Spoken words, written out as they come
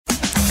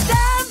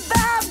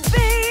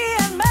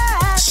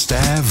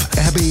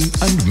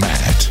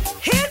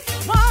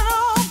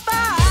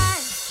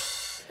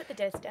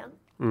desk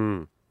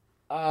down?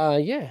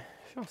 Yeah.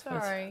 Sure.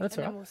 Sorry, That's and all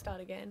then right. we'll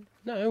start again.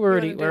 No, we're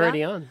already wanna do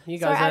that? on. You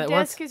So guys know our that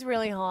desk once. is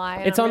really high.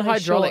 And It's I'm on really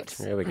hydraulics.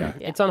 short. There we go.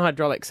 Yeah. It's on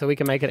hydraulics, so we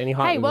can make it any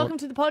height. Hey, we welcome want.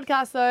 to the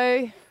podcast,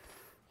 though.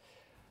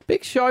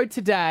 Big show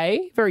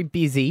today. Very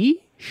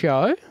busy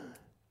show.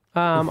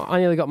 I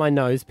nearly got my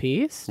nose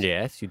pierced.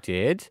 Yes, you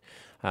did.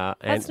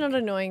 That's not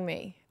annoying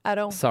me at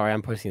all. Sorry,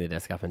 I'm pushing the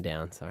desk up and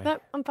down. Sorry. No,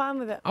 I'm fine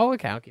with it. Oh,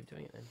 okay. I'll keep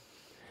doing it then.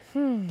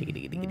 Up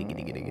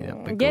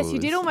it Yes, you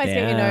goes, did almost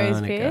get your nose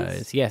down it pierced.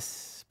 goes.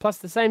 Yes. Plus,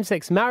 the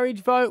same-sex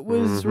marriage vote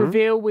was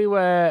revealed. We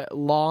were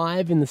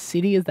live in the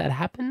city as that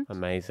happened.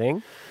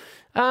 Amazing.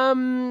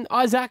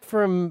 Isaac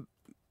from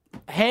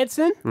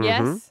Hanson.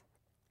 Yes.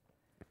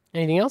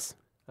 Anything else?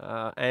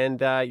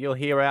 And you'll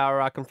hear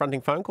our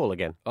confronting phone call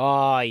again.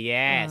 Oh,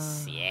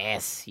 yes.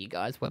 Yes. You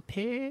guys were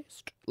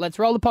pissed. Let's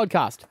roll the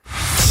podcast.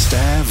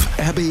 Stav,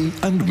 Abby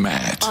and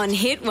Matt. On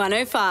Hit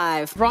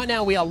 105. Right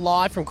now we are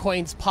live from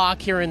Queen's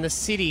Park here in the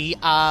city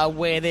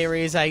where there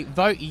is a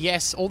vote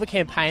yes. All the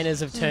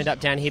campaigners have turned up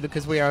down here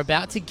because we are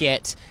about to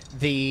get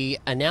the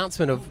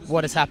announcement of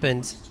what has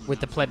happened with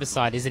the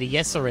plebiscite. Is it a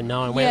yes or a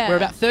no? And we're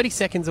about 30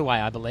 seconds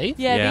away, I believe.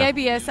 Yeah, the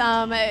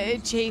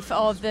ABS chief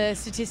of the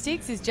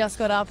statistics has just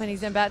got up and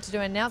he's about to do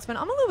an announcement.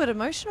 I'm a little bit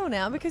emotional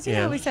now because you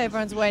know we say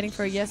everyone's waiting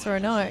for a yes or a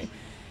no.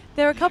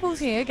 There are couples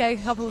here, gay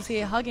couples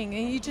here hugging,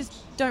 and you just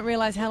don't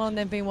realise how long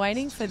they've been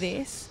waiting for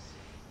this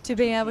to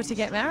be able to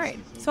get married.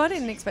 So I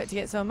didn't expect to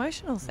get so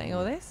emotional seeing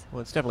all this.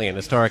 Well, it's definitely an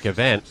historic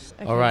event.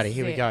 Okay, Alrighty,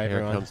 here we sick. go, Here it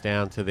everyone. comes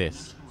down to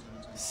this.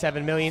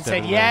 7 million 7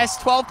 said million. yes.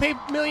 12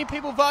 million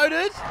people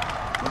voted.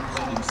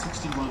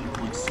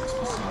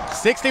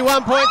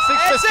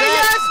 61.6%. It's a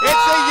yes It's a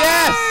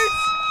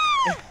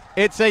yes.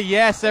 It's a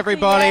yes,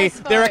 everybody. yes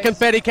There are vote.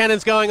 confetti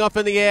cannons going off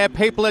in the air.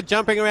 People are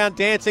jumping around,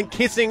 dancing,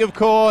 kissing, of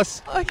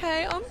course.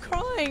 Okay, I'm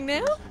crying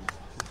now.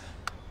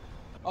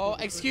 Oh,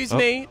 excuse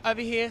me, over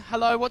here.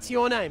 Hello, what's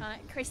your name?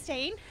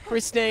 Christine.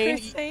 Christine.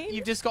 Christine.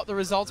 You've just got the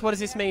results. What does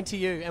this mean to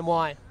you and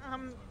why?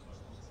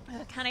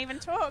 I can't even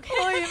talk.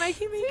 Oh, you're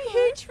making me cry.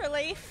 Huge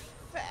relief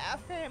for our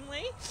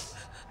family.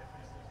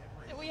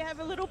 That we have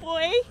a little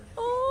boy.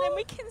 Oh. Then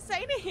we can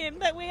say to him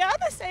that we are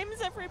the same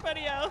as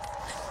everybody else.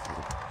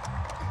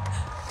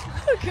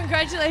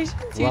 Congratulations,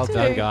 you Well two.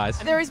 done, guys.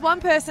 There is one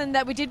person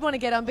that we did want to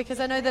get on because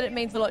I know that it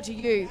means a lot to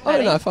you. I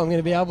don't know Maddie. if I'm going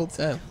to be able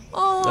to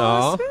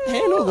Oh, sweet.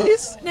 handle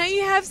this. Now,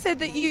 you have said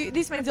that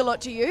this means a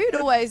lot to you. It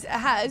always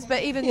has,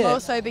 but even Yeah. more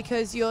so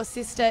because your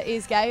sister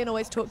is gay and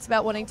always talks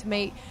about wanting to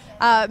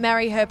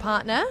marry her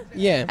partner.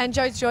 Yeah. And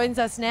Joe joins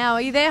us now.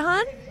 Are you there,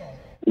 hon?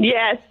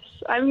 Yes,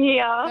 I'm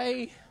here.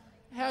 Hey,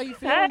 how are you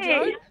feeling,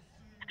 Joe? Hey.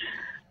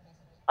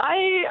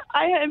 I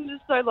am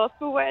just so lost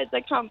for words.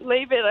 I can't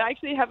believe it. I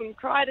actually haven't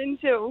cried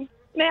until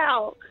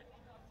now.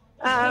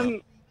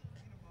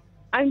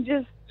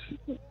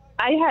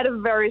 I had a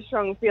very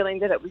strong feeling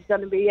that it was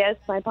going to be yes.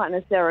 My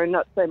partner Sarah,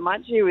 not so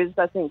much. She was,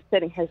 I think,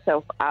 setting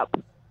herself up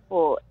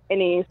for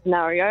any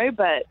scenario,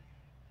 but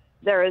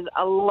there is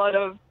a lot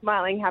of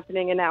smiling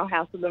happening in our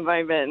house at the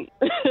moment.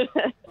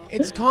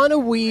 It's kind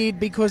of weird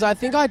because I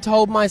think I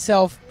told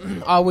myself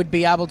I would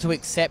be able to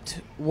accept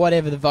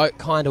whatever the vote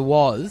kind of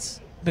was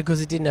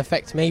because it didn't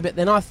affect me. But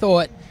then I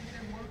thought,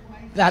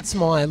 that's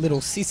my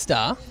little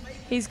sister.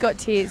 He's got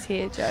tears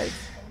here, Joe.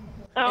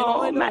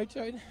 Oh, And I know,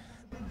 Joe.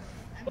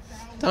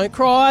 Don't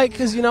cry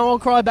because, you know, I'll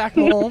cry back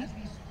more.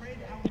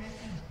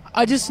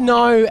 I just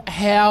know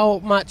how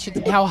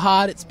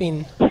hard it's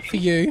been for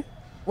you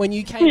when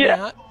you came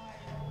out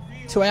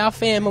to our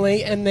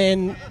family and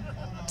then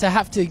to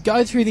have to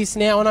go through this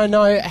now. And I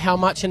know how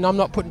much, and I'm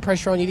not putting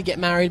pressure on you to get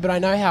married, but I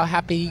know how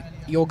happy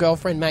your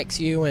girlfriend makes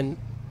you and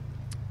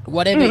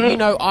whatever. You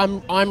know,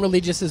 I'm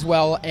religious as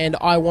well, and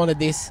I wanted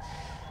this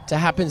to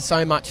happen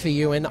so much for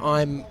you, and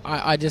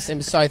I just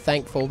am so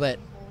thankful that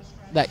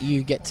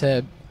you get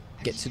to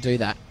do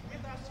that.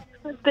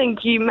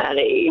 thank you,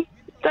 Maddie.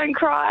 Don't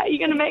cry. You're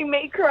going to make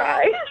me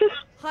cry.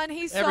 Hun,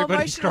 he's so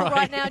Everybody's emotional crying.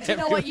 right now. Do you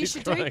know what you Everybody's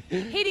should crying. do?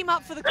 Hit him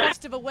up for the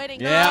cost of a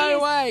wedding. Yeah. He is- No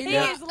way. He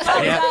Yeah. is loved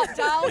up,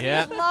 darling.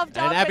 Yeah. He's loved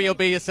up. And Abby will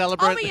be your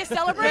celebrant. I'll be your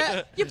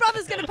celebrant. Your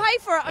brother's going to pay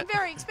for it. I'm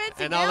very expensive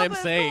And now, I'll but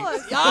of MC.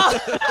 course.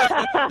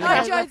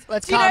 No, Jones,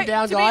 Let's do you calm know,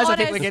 down, to be guys. I think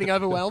honest, we're getting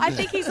overwhelmed. I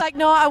think he's like,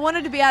 no, I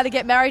wanted to be able to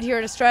get married here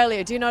in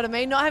Australia. Do you know what I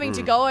mean? Not having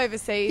to go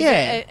overseas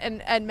Yeah.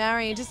 and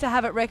marry and just to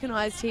have it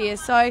recognised here.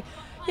 So,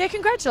 yeah,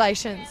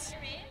 congratulations.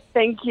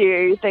 Thank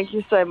you. Thank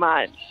you so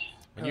much.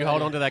 And you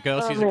hold on to that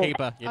girl. She's a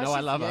keeper. You know I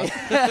love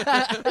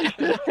her.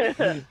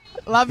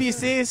 Love you,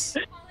 sis.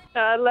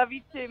 I love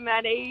you too,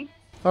 Maddie.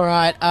 All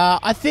right.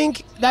 I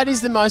think that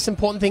is the most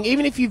important thing.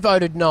 Even if you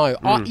voted no,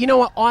 you know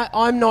what?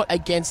 I'm not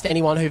against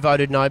anyone who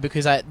voted no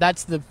because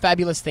that's the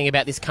fabulous thing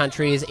about this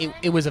country is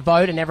it was a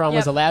vote and everyone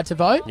was Yep. allowed to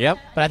vote. Yep.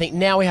 But I think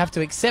now we have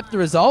to accept the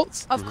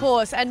results. Of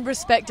course, and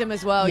respect him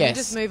as well. Yes. You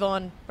just move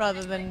on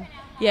rather than,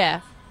 yeah,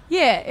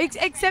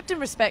 accept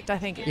and respect, I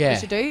think Yeah. we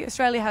should do.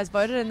 Australia has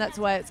voted and that's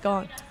the way it's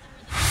gone.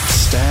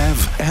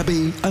 Stav,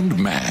 Abby and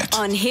Matt.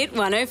 On Hit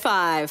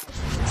 105.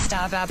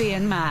 Stav, Abby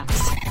and Matt.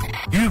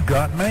 You've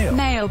got mail.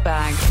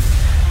 Mailbag.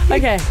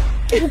 Okay.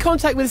 Get in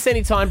contact with us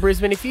anytime,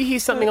 Brisbane. If you hear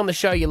something on the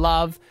show you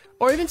love,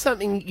 or even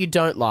something you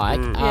don't like,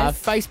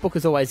 Yes. Facebook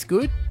is always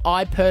good.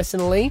 I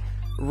personally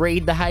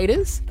read the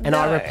haters and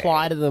I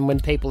reply to them when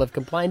people have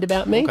complained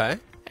about me. Okay.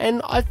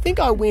 And I think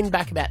I win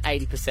back about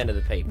 80% of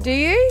the people. Do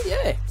you?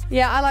 Yeah.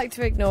 Yeah, I like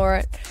to ignore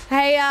it.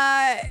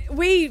 Hey,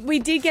 we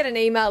did get an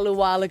email a little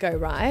while ago,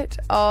 right,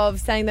 of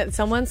saying that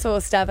someone saw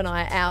Stav and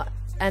I out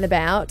and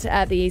about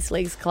at the East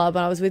Leagues Club,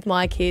 and I was with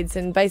my kids,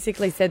 and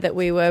basically said that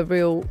we were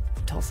real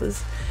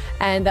tossers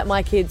and that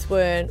my kids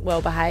weren't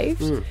well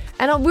behaved.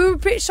 And we were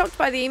pretty shocked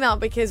by the email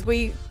because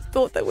we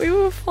thought that we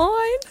were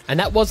fine. And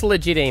that was a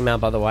legit email,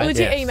 by the way.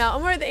 Legit email.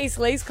 And we're at the East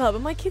Leagues Club,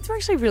 and my kids were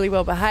actually really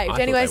well behaved.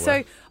 Anyway,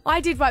 so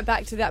I did write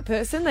back to that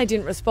person. They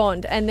didn't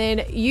respond. And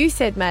then you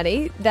said,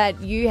 Maddie,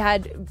 that you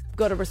had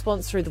got a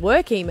response through the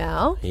work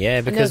email. Yeah,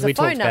 and there because was a we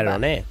talked phone about it number.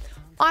 on air.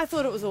 I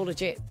thought it was all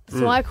legit.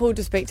 So I called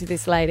to speak to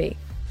this lady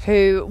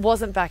who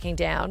wasn't backing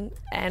down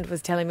and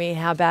was telling me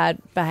how bad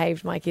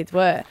behaved my kids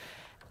were.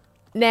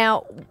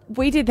 Now,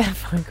 we did that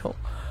phone call.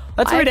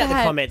 Let's read out the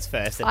had- comments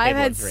first. that I've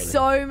people had have written.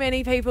 so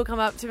many people come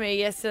up to me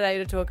yesterday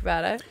to talk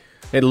about it.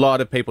 A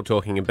lot of people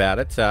talking about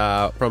it.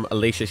 From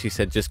Alicia, she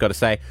said, just got to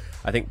say,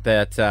 I think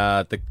that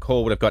the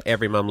call would have got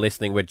every mum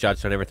listening. We're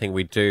judged on everything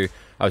we do.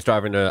 I was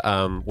driving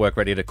to work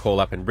ready to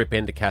call up and rip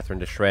into Catherine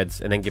to shreds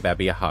and then give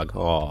Abby a hug.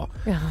 Oh,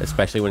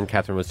 especially when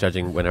Catherine was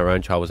judging when her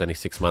own child was only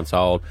 6 months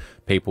old.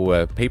 People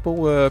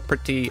were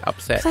pretty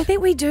upset. So I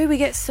think we do. We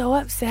get so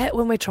upset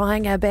when we're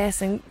trying our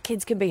best and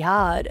kids can be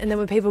hard. And then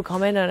when people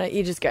comment on it,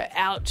 you just go,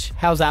 ouch.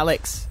 How's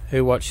Alex,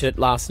 who watched it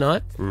last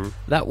night?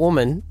 That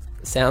woman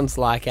sounds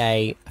like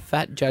a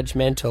fat,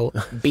 judgmental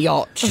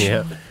biatch.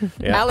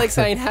 Yeah. Alex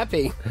ain't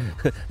happy.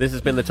 This has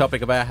been the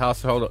topic of our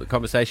household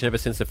conversation ever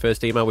since the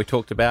first email. We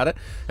talked about it,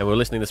 and we were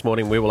listening this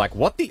morning. We were like,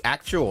 what the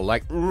actual?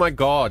 Like, oh my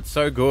God,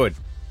 so good.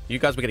 You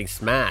guys were getting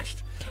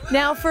smashed.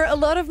 Now, for a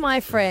lot of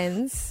my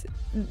friends,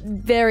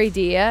 very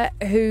dear,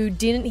 who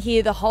didn't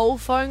hear the whole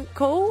phone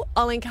call,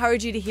 I'll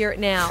encourage you to hear it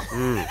now.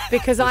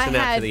 Because Listen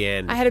out to the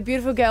end. I had a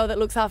beautiful girl that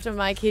looks after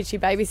my kids. She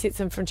babysits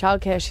them from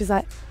childcare. She's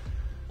like,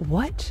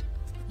 what?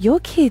 Your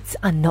kids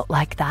are not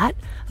like that.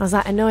 I was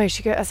like, I know. I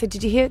said,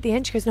 did you hear at the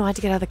end? She goes, no, I had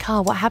to get out of the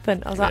car. What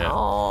happened? I was like, Yeah.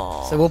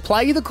 oh. So we'll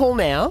play you the call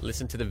now.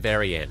 Listen to the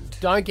very end.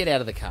 Don't get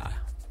out of the car.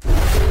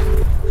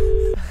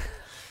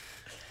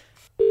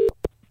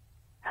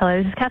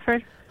 Hello, this is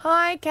Catherine.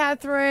 Hi,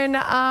 Catherine.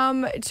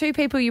 Two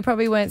people you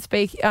probably weren't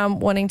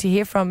wanting to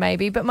hear from,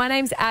 maybe. But my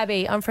name's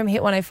Abby. I'm from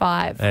Hit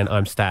 105. And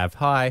I'm Stav.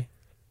 Hi.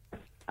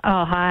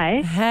 Oh,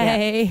 hi.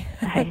 Hey.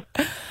 Hey.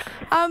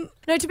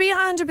 No, to be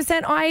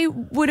 100%, I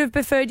would have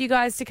preferred you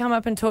guys to come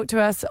up and talk to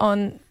us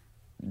on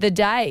the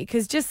day,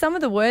 because just some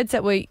of the words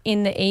that were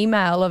in the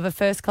email of a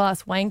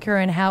first-class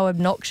wanker and how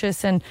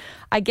obnoxious, and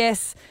I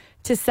guess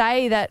to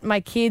say that my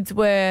kids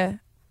were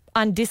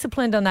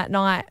undisciplined on that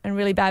night and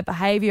really bad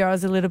behaviour, I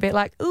was a little bit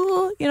like,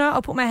 ooh,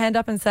 I'll put my hand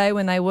up and say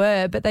when they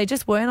were, but they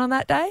just weren't on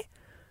that day.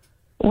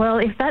 Well,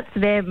 if that's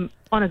them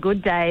on a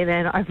good day,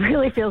 then I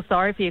really feel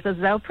sorry for you because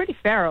they were pretty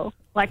feral.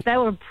 Like, they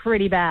were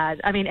pretty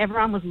bad. I mean,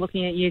 everyone was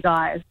looking at you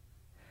guys.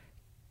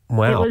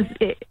 Wow.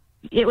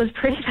 It was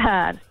pretty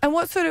bad. And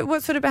what sort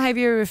of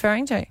behaviour are you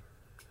referring to?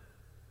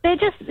 They're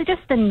just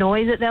the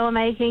noise that they were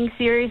making.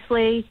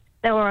 Seriously,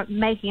 they were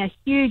making a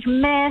huge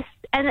mess.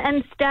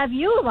 And Stav,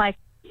 you were like,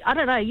 I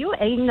don't know, you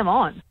were egging them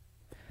on.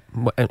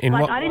 I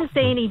didn't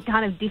see any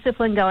kind of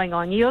discipline going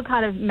on. You were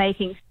kind of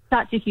making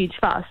such a huge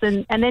fuss,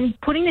 and then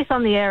putting this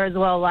on the air as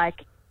well.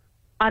 Like,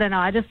 I don't know.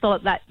 I just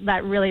thought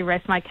that really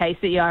rests my case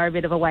that you are a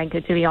bit of a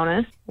wanker, to be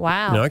honest.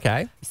 Wow.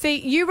 Okay. See,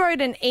 you wrote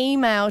an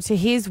email to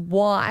his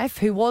wife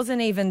who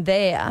wasn't even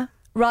there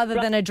rather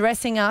than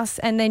addressing us,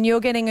 and then you're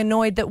getting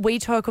annoyed that we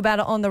talk about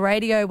it on the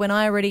radio when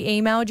I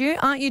already emailed you.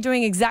 Aren't you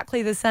doing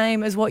exactly the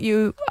same as what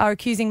you are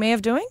accusing me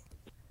of doing?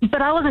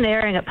 But I wasn't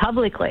airing it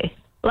publicly.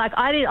 Like,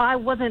 I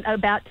wasn't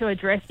about to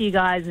address you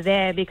guys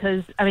there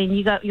because, I mean,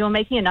 you're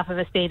making enough of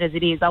a scene as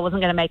it is. I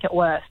wasn't going to make it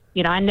worse.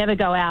 I never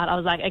go out. I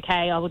was like,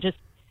 okay, I will just,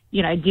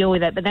 deal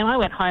with it. But then I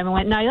went home and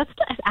went, no,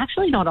 that's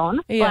actually not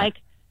on. Yeah.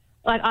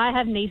 Like I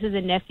have nieces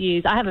and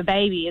nephews. I have a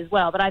baby as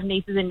well, but I have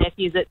nieces and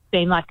nephews that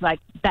seem like the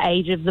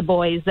age of the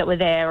boys that were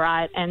there,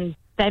 right? And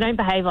they don't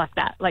behave like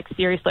that. Like,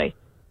 seriously.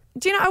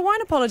 Do you know, I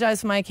won't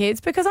apologise for my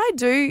kids because I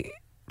do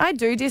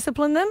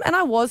discipline them, and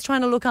I was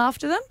trying to look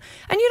after them.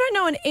 And you don't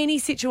know in any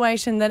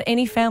situation that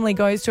any family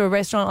goes to a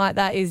restaurant like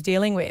that is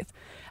dealing with.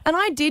 And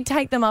I did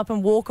take them up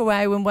and walk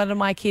away when one of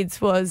my kids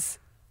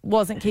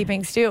wasn't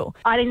keeping still.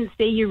 I didn't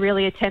see you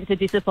really attempt to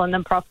discipline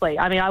them properly.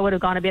 I mean, I would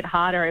have gone a bit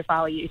harder if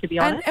I were you, to be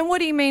honest. And what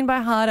do you mean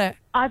by harder?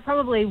 I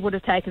probably would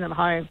have taken them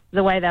home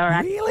the way they were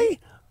acting. Really?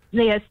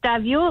 Yeah,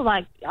 Stav, you were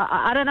like,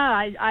 I don't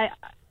know,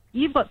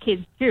 you've got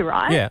kids too,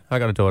 right? Yeah, I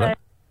got a daughter.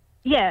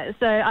 Yeah,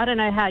 so I don't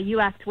know how you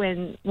act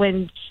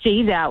when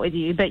she's out with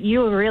you, but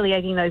you were really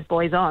egging those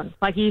boys on.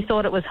 Like, you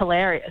thought it was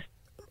hilarious.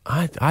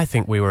 I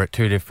think we were at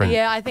two different.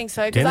 Yeah, I think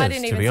so, because I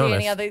dinners, didn't to even be see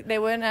any honest. other.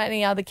 There weren't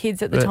any other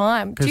kids at the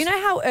time. Do you know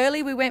how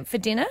early we went for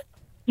dinner?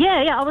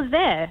 Yeah, I was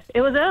there.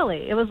 It was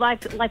early. It was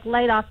like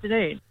late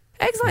afternoon.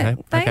 Excellent.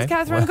 Okay, Thanks, okay.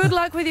 Catherine. Good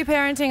luck with your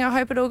parenting. I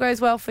hope it all goes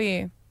well for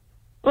you.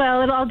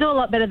 Well, I'll do a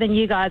lot better than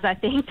you guys, I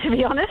think, to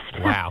be honest.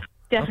 Wow.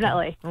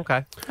 Definitely.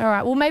 Okay. All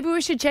right. Well, maybe we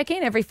should check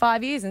in every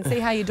 5 years and see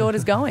how your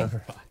daughter's going.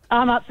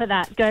 I'm up for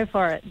that. Go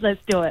for it. Let's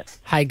do it.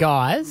 Hey,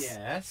 guys.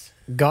 Yes.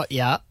 Got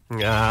ya. Who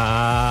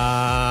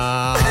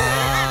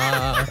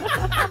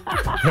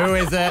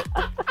is it?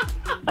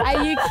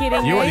 Are you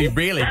kidding You me? are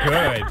really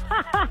good.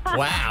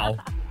 Wow.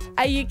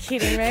 Are you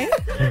kidding me?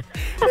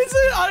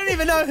 I don't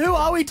even know. Who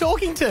are we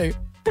talking to?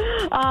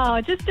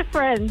 Oh, just a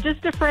friend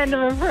of a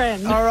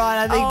friend. All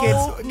right, I think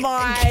Oh, it's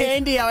my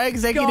Candy, our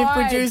executive God.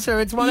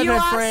 producer. It's one of You her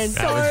are friends.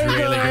 so That was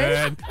really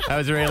good. good. That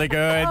was really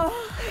good.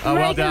 Oh, well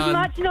Make as done.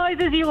 much noise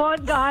as you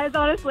want, guys.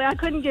 Honestly, I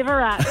couldn't give a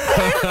rat.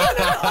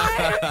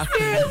 I'm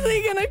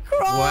seriously going to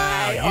cry.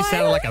 Wow, you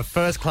sounded like a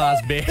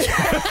first-class bitch.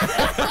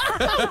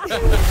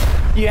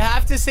 You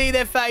have to see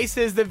their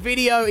faces. The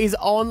video is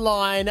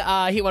online,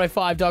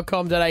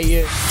 hit105.com.au.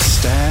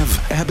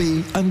 Stav,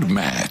 Abby, and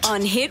Matt.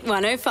 On Hit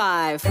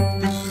 105.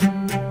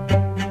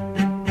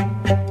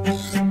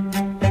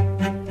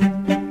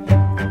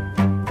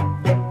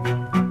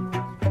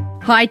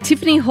 Hi,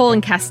 Tiffany Hall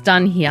and Cass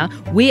Dunn here.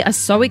 We are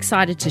so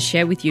excited to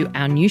share with you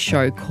our new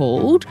show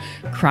called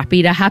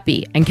Crappy to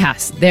Happy. And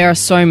Cass, there are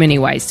so many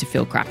ways to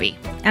feel crappy.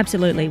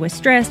 Absolutely. We're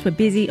stressed, we're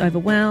busy,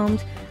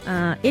 overwhelmed,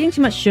 eating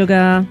too much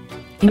sugar,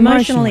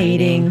 emotional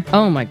eating.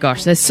 Oh my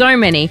gosh, there's so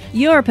many.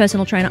 You're a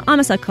personal trainer, I'm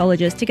a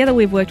psychologist. Together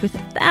we've worked with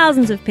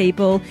thousands of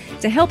people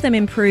to help them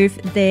improve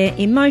their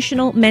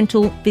emotional,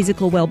 mental,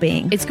 physical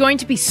well-being. It's going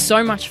to be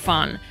so much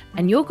fun.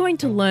 And you're going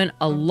to learn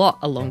a lot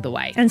along the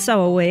way. And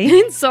so are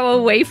we. And so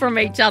are we from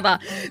each other.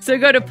 So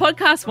go to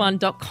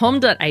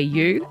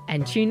podcast1.com.au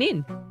and tune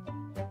in.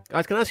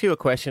 Guys, can I ask you a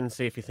question,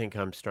 see if you think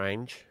I'm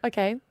strange?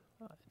 Okay.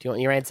 Do you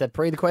want your answer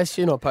pre the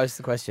question or post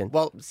the question?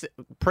 Well,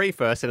 pre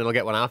first, and then I'll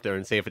get one after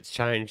and see if it's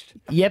changed.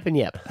 Yep and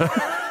yep.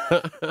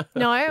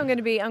 No, I'm going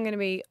to be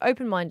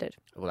open-minded.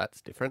 Well, that's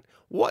different.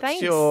 What's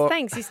Thanks. your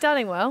Thanks. You're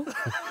starting well.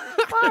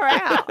 Far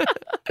out.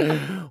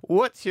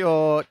 What's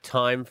your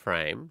time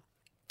frame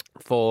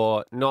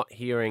for not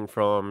hearing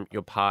from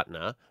your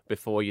partner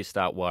before you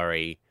start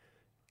worrying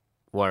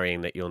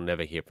that you'll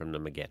never hear from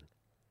them again?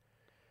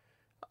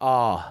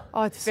 Oh,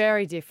 It's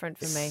very different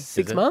for me.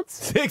 6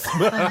 months? 6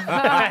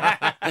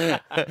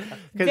 months.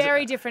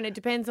 Very different. It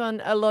depends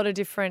on a lot of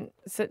different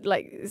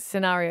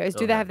scenarios.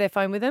 Do they have their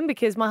phone with them?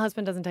 Because my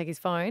husband doesn't take his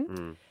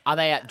phone. Are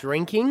they out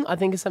drinking? I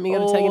think is something you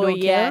got to take into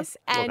account. Yes.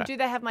 And Okay. do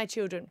they have my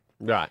children?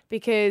 Right.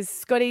 Because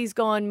Scotty's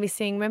gone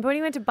missing. Remember when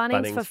he went to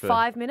Bunnings for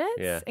 5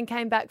 minutes and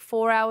came back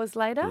 4 hours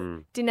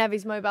later? Didn't have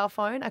his mobile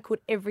phone. I called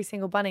every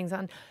single Bunnings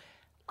on.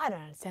 I don't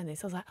understand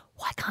this. I was like,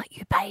 why can't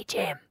you page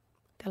him?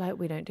 They're like,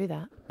 we don't do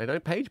that. They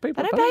don't page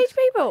people. They don't page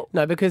people.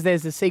 No, because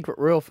there's a secret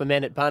rule for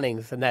men at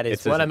Bunnings, and that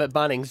is when I'm at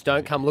Bunnings,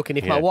 don't come looking.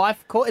 If my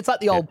wife called, it's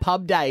like the old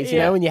pub days, you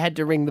know, when you had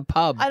to ring the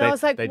pub. And I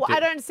was like, I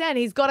don't understand.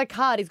 He's got a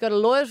card. He's got a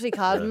loyalty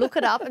card. Look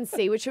it up and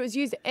see which it was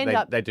used.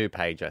 They do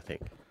page, I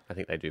think. I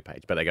think they do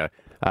page. But they go,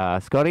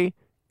 Scotty,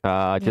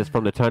 just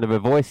from the tone of her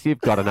voice,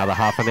 you've got another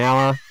half an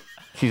hour.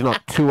 She's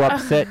not too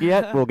upset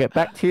yet. We'll get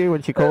back to you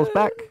when she calls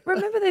back.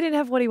 Remember they didn't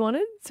have what he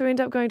wanted, so he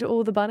ended up going to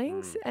all the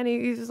Bunnings, and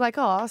he was like,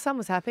 "Oh, son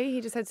was happy.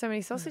 He just had so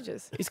many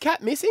sausages." Is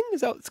Kat missing?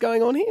 Is that what's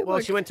going on here? Well,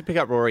 she went to pick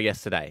up Rory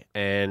yesterday,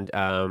 and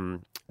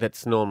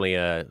that's normally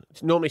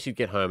she'd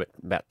get home at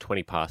about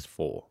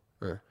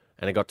 4:20,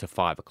 and it got to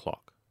 5:00,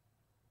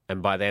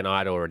 and by then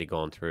I'd already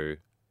gone through.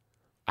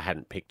 I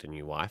hadn't picked a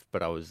new wife,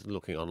 but I was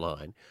looking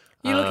online.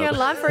 You're looking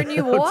online for a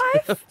new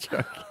wife?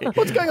 Joking.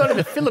 What's going on in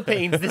the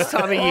Philippines this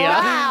time of year?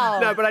 Wow.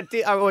 No, but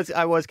I was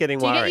getting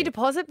Do you worried. get your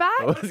deposit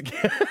back?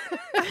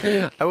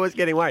 I was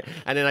getting worried,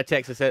 and then I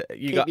texted, said,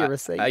 Keep your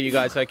receipt. "Are you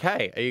guys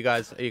okay? Are you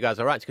guys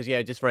all right?" Because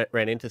I just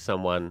ran into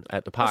someone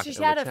at the park. She and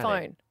had we're a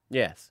chatting. phone.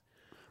 Yes,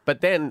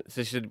 but then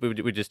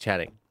we were just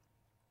chatting,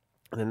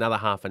 and another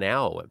half an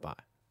hour went by,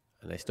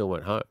 and they still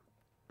weren't home.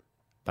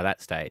 By that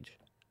stage,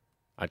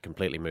 I'd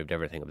completely moved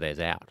everything of theirs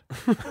out.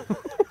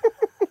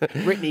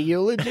 Written a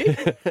eulogy.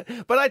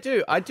 But I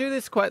do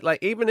this quite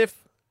even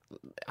if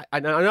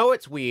I know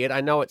it's weird, I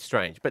know it's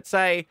strange, but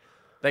say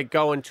they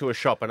go into a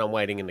shop and I'm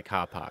waiting in the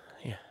car park.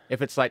 Yeah.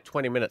 If it's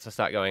 20 minutes, I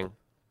start going,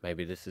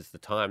 maybe this is the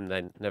time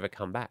they never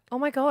come back. Oh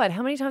my God,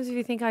 how many times do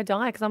you think I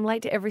die? Because I'm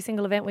late to every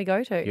single event we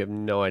go to. You have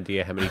no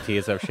idea how many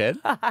tears I've shed.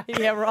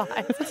 Yeah, right.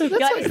 You're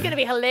like, it's going to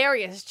be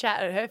hilarious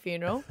chat at her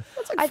funeral.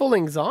 That's like full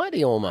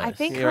anxiety almost. I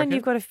think, You hon, reckon?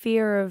 you've got a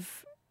fear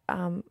of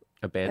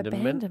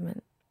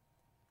Abandonment.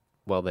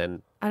 Well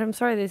then, I'm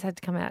sorry this had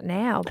to come out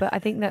now, but I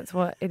think that's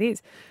what it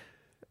is.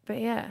 But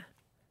yeah,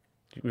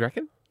 you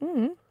reckon?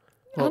 100%.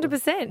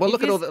 Well,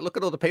 look at all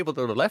the people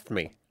that have left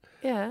me.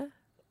 Yeah.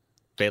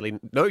 Barely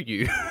know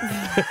you.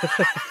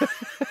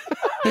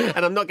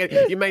 And I'm not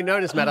getting. You may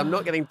notice, Matt, I'm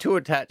not getting too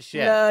attached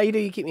yet. No, you do.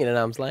 You keep me at an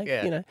arm's length.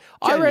 Yeah. You know,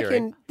 I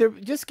reckon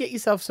just get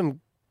yourself some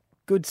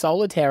good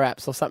solitaire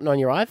apps or something on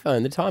your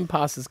iPhone. The time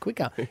passes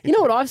quicker. You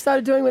know what I've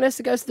started doing when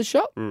Esther goes to the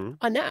shop?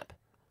 I nap.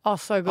 Oh,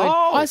 so good.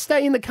 I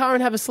stay in the car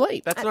and have a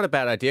sleep. That's not a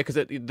bad idea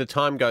because the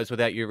time goes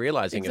without you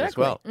realising it as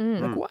well.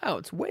 Like, wow,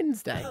 it's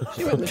Wednesday.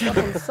 She went this up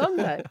on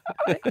Sunday.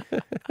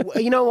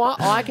 You know what?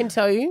 I can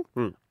tell you,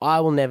 I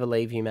will never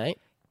leave you, mate.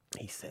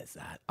 He says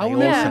that. I will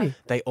never leave you.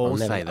 They all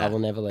say that. I will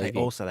never leave They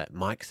you. all say that.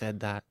 Mike said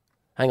that.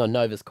 Hang on,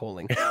 Nova's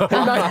calling.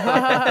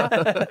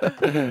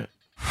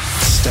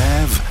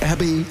 Stav,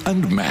 Abby,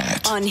 and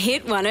Matt. On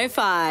Hit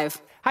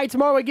 105. Hey,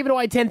 tomorrow we're giving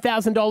away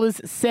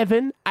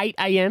 $10,000. 8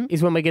 a.m.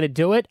 is when we're going to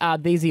do it.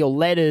 These are your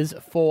letters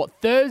for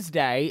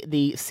Thursday,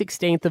 the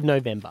 16th of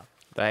November.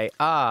 They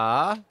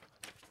are,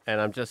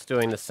 and I'm just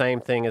doing the same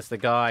thing as the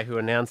guy who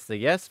announced the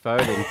yes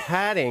vote in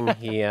padding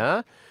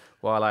here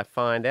while I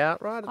find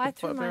out right at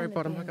the very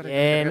bottom.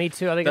 Yeah, me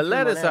too. I think the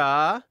letters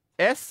are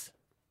S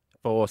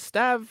for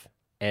Stav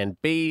and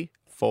B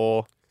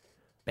for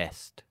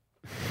best.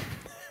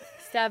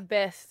 Stav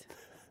best.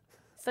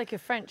 It's like you're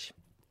French.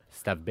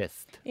 Stav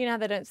best. You know how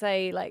they don't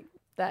say like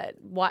that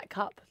white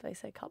cup? They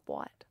say cup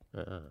white.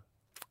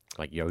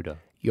 Like Yoda.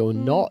 You're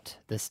not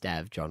the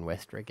Stav John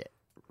West rejects.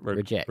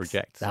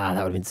 Rejects. That would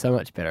have been so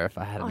much better if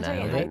I had Don't you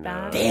nailed hate it.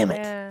 that? Damn it.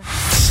 Yeah.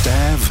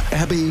 Stav,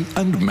 Abby,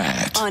 and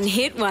Matt. On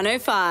Hit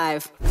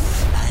 105.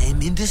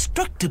 I'm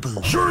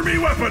indestructible. Show me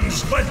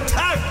weapons!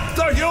 Attack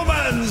the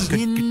humans!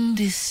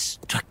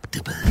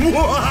 Indestructible.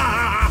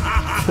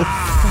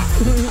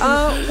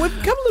 We've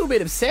become a little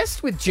bit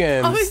obsessed with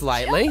germs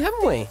lately,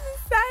 haven't we?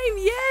 Same,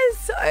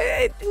 yes. So,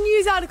 a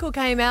news article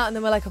came out and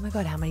then we're like, oh my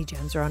God, how many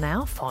germs are on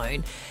our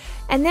phone?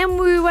 And then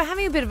we were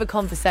having a bit of a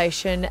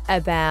conversation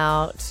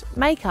about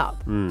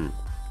makeup. And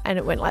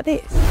it went like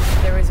this.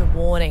 There is a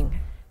warning.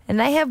 And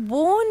they have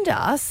warned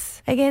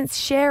us against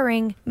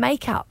sharing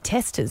makeup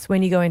testers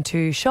when you go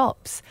into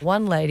shops.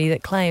 One lady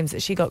that claims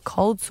that she got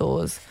cold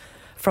sores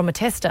from a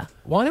tester.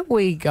 Why don't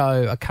we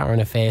go a current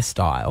affair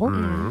style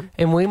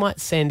and we might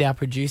send our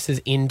producers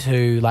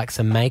into like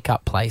some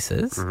makeup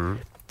places,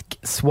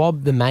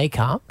 swab the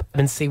makeup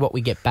and see what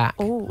we get back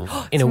in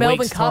It's a Melbourne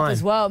week's Cup time.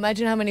 as well.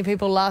 Imagine how many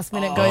people last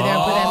minute go there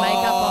and put their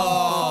makeup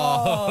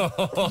on.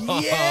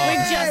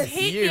 We've just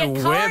hit your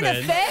current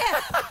affair.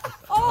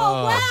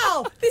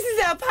 Wow. This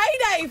is our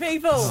payday,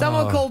 people.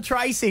 Someone called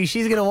Tracy.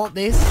 She's going to want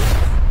this.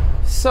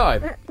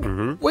 So,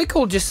 we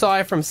called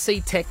Josiah from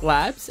C-Tech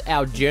Labs,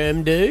 our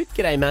germ dude.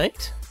 G'day,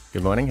 mate.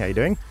 Good morning. How you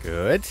doing?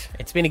 Good.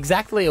 It's been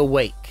exactly a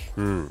week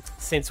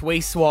since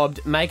we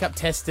swabbed makeup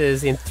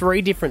testers in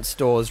 3 different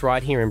stores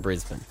right here in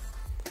Brisbane.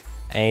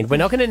 And we're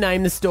not going to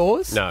name the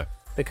stores. No.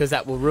 Because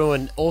that will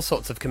ruin all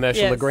sorts of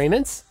commercial Yes.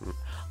 agreements.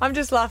 I'm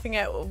just laughing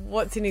at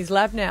what's in his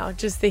lab now.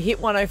 Just the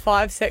Hit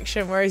 105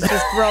 section where he's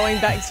just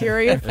growing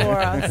bacteria for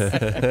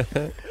us.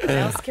 What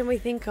else can we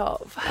think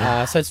of?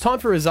 So it's time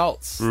for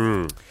results.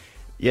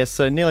 Yes,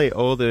 so nearly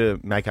all the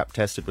makeup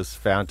tested was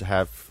found to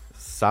have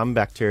some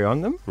bacteria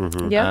on them.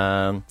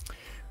 Yeah.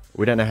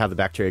 We don't know how the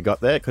bacteria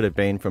got there. It could have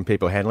been from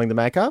people handling the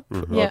makeup,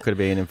 or Yeah. it could have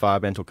been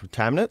environmental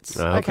contaminants,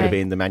 or it could have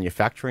been the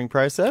manufacturing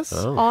process.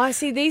 Oh, I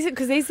see. These are the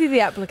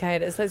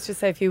applicators. Let's just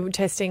say if you were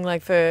testing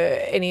like for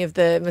any of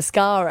the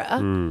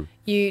mascara,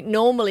 you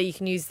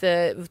can use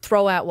the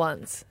throw out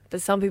ones,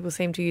 but some people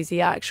seem to use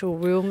the actual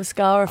real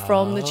mascara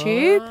from the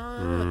tube.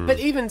 But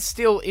even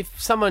still,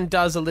 if someone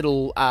does a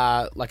little,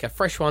 like a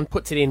fresh one,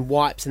 puts it in,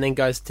 wipes, and then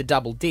goes to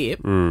double dip,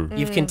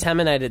 you've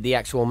contaminated the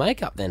actual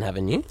makeup then,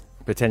 haven't you?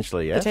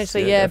 Potentially, yes.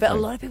 Potentially, yeah, but a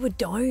definitely. lot of people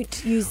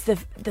don't use the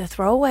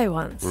throwaway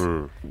ones.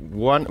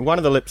 One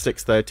of the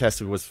lipsticks, though,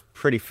 tested was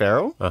pretty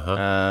feral.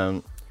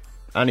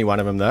 Only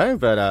one of them, though,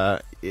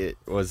 but it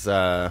was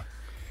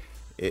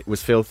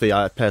filthy.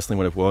 I personally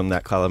would have worn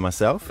that colour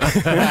myself.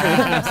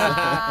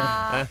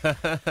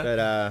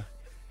 But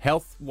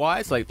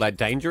health-wise, like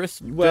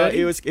dangerous? well,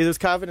 dirty? it was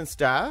covered in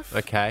staph.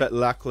 Okay. But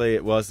luckily,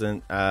 it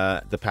wasn't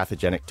the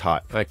pathogenic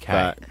type. Okay.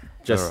 But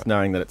just Alright.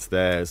 knowing that it's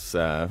there is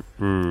a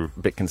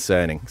bit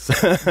concerning.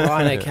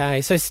 Right, okay.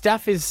 So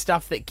staph is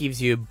stuff that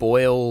gives you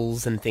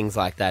boils and things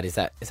like that. Is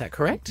that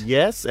correct?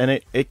 Yes, and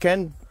it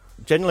can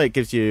generally it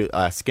gives you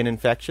skin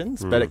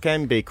infections, but it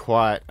can be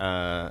quite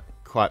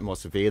more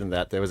severe than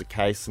that. There was a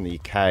case in the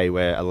UK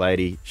where a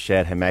lady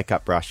shared her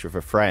makeup brush with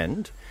a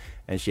friend,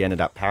 and she ended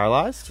up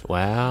paralysed.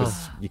 Wow.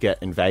 Because you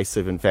get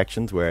invasive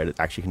infections where it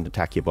actually can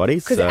attack your body.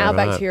 Because our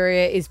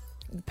bacteria is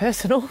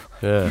personal.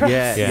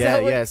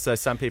 Yeah. So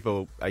some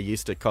people are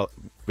used to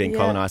being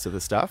colonised with the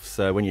stuff.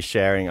 So when you're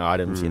sharing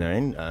items,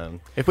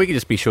 if we could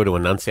just be sure to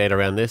enunciate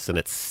around this, and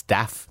it's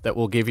staph that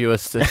will give you a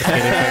skin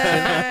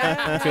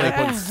infection. It's really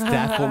important.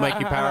 Staph will make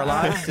you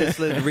paralysed. Just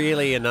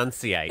really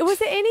enunciate. Was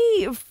there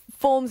any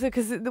forms,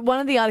 because one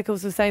of the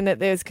articles was saying that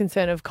there's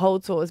concern of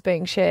cold sores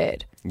being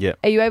shared. Yeah.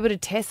 Are you able to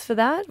test for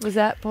that? Was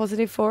that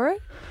positive for it?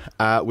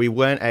 We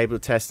weren't able to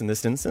test in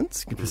this instance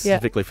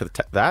specifically for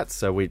that,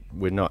 so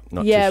we're not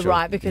too sure.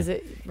 Right, because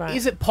right.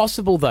 Is it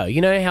possible, though? You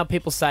know how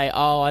people say,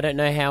 oh, I don't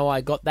know how I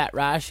got that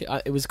rash.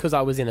 It was because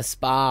I was in a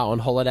spa on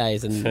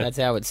holidays and that's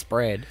how it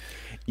spread.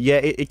 Yeah,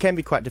 it can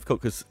be quite difficult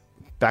because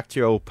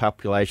bacterial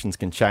populations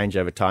can change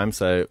over time.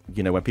 So,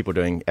 when people are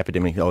doing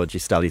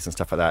epidemiology studies and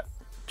stuff like that,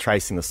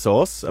 tracing the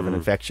source of an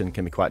infection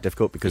can be quite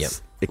difficult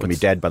because it can be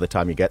dead by the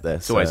time you get there.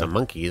 It's always a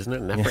monkey, isn't it,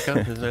 in Africa?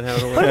 Isn't that how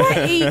it all What works?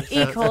 about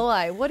E.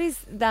 coli? What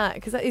is that?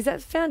 Because is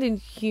that found in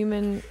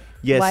human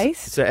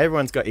waste? So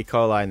everyone's got E.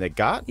 coli in their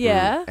gut.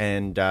 Yeah.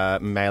 And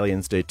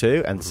mammalians do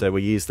too. And so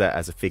we use that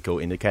as a fecal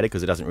indicator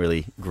because it doesn't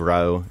really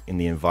grow in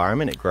the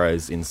environment. It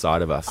grows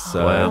inside of us.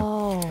 So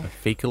A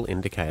fecal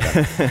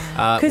indicator.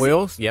 We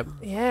also,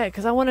 Yeah,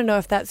 because I want to know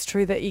if that's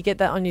true that you get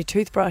that on your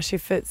toothbrush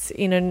if it's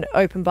in an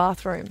open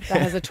bathroom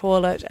that has a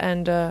toilet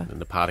and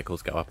the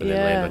particles go up and then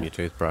land on your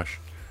toothbrush.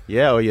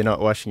 Yeah, or you're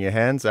not washing your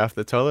hands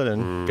after the toilet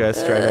and go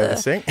straight over the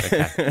sink.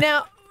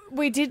 Now,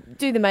 we did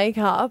do the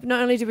makeup.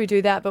 Not only did we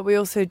do that, but we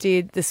also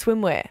did the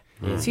swimwear.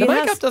 So The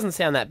makeup doesn't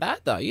sound that bad,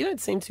 though. You don't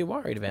seem too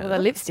worried about the it.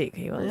 lipstick,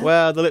 he was.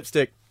 Well, the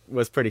lipstick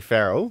was pretty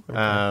feral.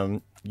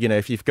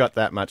 If you've got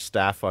that much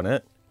staff on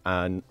it,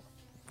 and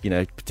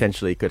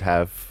potentially could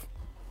have,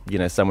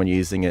 someone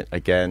using it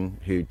again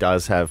who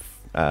does have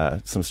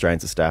some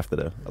strains of staph that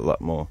are a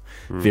lot more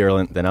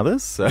virulent than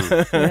others. So.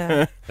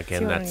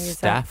 Again, that's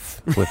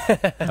staph with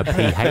a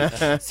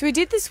PH. So we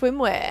did the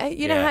swimwear.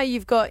 You know how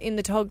you've got in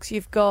the togs,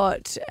 you've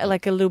got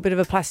like a little bit of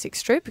a plastic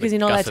strip because you're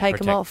not allowed to take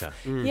them off.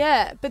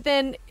 Yeah, but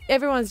then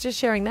everyone's just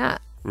sharing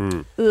that.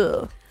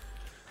 Ugh.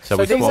 So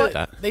we swapped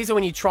that. These are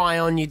when you try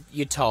on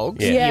your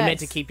togs. Yeah. You're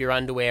meant to keep your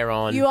underwear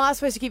on. You are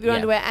supposed to keep your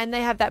underwear, and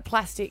they have that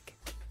plastic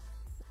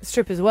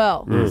strip as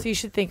well. So you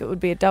should think it would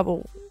be a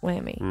double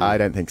whammy. I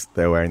don't think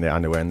they're wearing their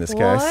underwear in this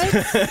case.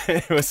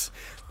 It was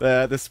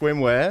the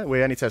swimwear.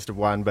 We only tested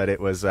one, but it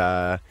was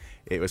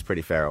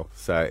pretty feral.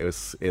 So it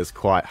was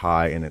quite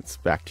high in its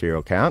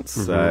bacterial counts.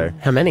 So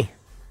how many?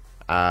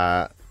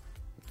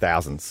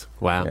 Thousands.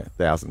 Wow. Yeah,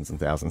 thousands and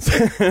thousands.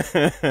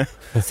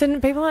 So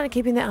people aren't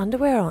keeping their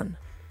underwear on.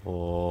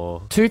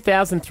 Or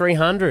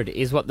 2,300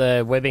 is what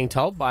we're being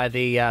told by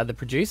the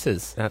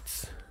producers.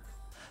 That's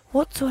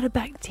What sort of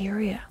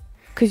bacteria?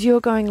 Because you're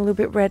going a little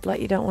bit red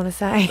like you don't want to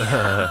say.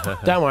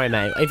 Don't worry,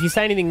 mate. If you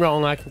say anything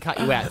wrong, I can cut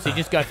you out. So you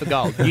just go for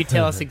gold. You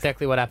tell us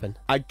exactly what happened.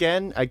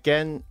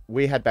 Again,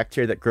 we had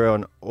bacteria that grew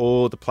on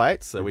all the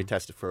plates. So we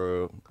tested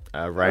for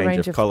a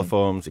range of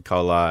coliforms, E.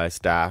 coli,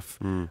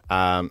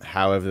 staph.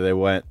 However, they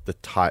weren't the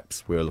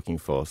types we were looking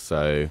for.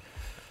 So,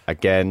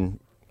 again...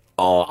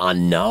 Oh,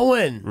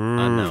 unknown.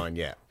 Unknown,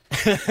 yeah.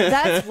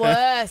 That's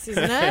worse,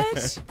 isn't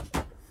it?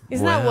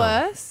 Isn't that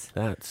worse?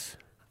 That's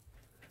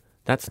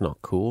not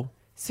cool.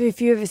 So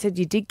if you ever said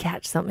you did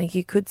catch something,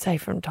 you could say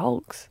from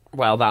togs.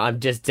 Well, I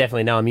just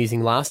definitely know I'm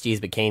using last year's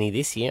bikini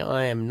this year.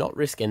 I am not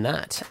risking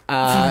that.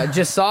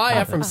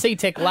 Josiah from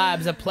C-Tech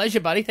Labs, a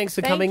pleasure, buddy. Thanks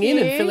for coming in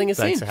and filling us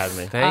in. Thanks for having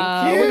me.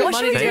 Thank you. What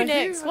should we do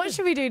next? What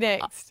should we do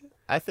next?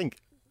 I think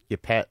your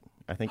pet.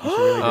 I think you should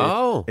really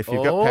do. If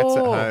you've got pets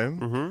at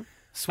home...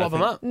 Swap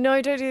them up.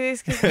 No, don't do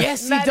this. Cause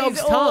yes, your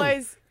dog's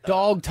tongue.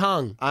 Dog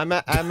tongue. I'm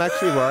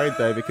actually worried,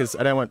 though, because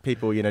I don't want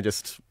people,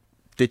 just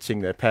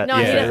ditching their pet. No,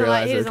 he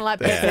doesn't like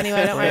pets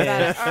anyway. Don't worry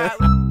about it. All right.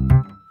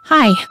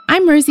 Hi,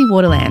 I'm Rosie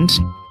Waterland.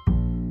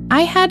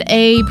 I had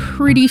a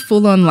pretty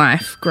full-on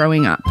life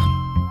growing up.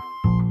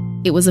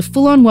 It was a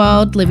full-on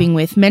world living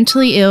with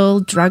mentally ill,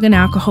 drug and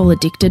alcohol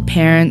addicted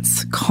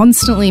parents,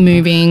 constantly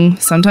moving,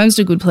 sometimes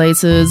to good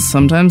places,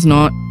 sometimes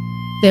not.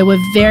 There were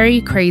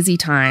very crazy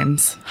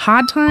times,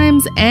 hard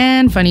times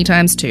and funny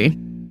times too.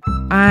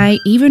 I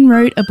even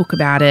wrote a book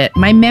about it,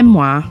 my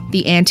memoir,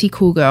 The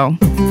Anti-Cool Girl.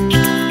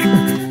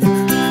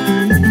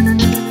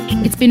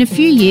 It's been a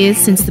few years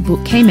since the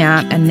book came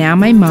out and now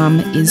my mum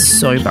is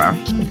sober.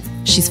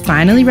 She's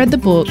finally read the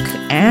book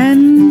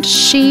and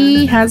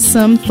she has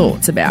some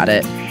thoughts about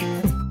it.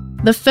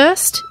 The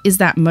first is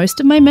that most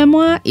of my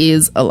memoir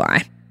is a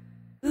lie.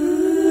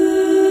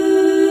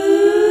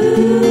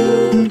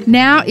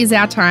 Now is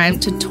our time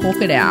to talk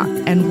it out,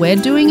 and we're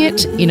doing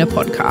it in a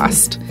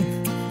podcast.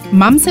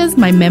 Mum says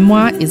my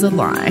memoir is a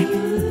lie.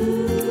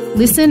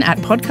 Listen at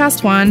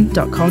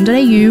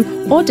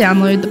podcast1.com.au or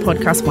download the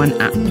Podcast One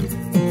app. And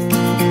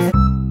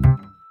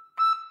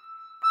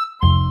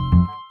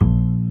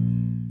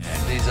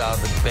these are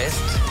the best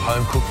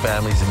home-cooked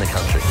families in the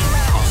country.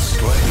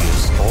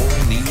 Australia's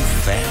all-new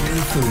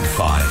family food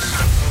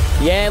fight.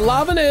 Yeah,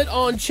 loving it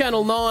on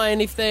Channel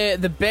 9. If they're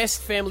the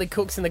best family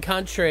cooks in the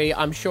country,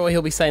 I'm sure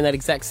he'll be saying that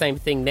exact same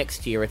thing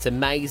next year. It's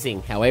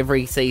amazing how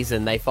every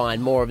season they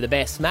find more of the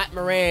best. Matt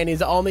Moran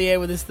is on the air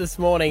with us this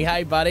morning.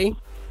 Hey, buddy.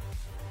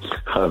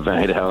 Hi,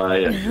 mate. How are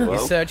you? You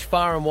search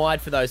far and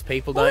wide for those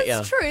people, don't you?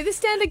 That's true. The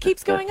standard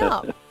keeps going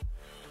up.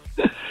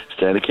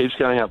 Standard keeps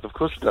going up. Of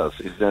course it does.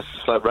 It's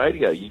National Slate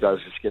Radio. You guys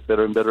just get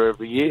better and better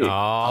every year.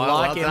 Oh,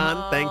 well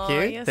done. Thank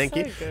you. Thank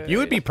you. Good. You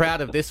would be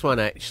proud of this one,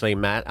 actually,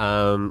 Matt,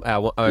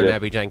 our own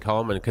Abby Jane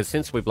Coleman, because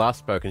since we've last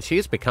spoken, she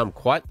has become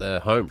quite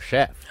the home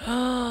chef.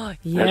 Oh,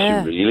 yeah.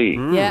 Has she really?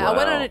 Yeah, Wow. I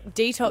went on a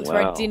detox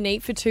where I didn't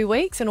eat for 2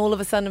 weeks, and all of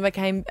a sudden I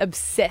became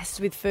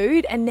obsessed with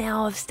food, and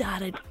now I've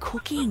started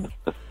cooking.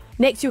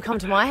 Next, you'll come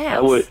to my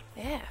house.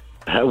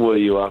 How were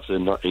you after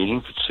not eating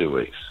for 2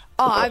 weeks?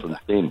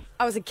 thin.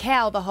 I was a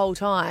cow the whole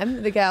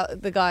time. The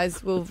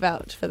guys will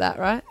vouch for that,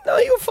 right? No,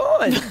 you're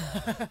fine.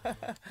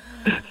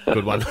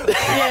 Good one.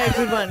 Yeah,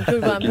 good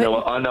one. You know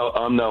what? I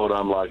know what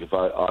I'm like if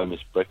I miss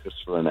breakfast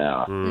for an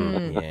hour.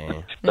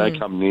 Don't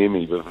come near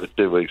me, but for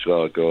 2 weeks,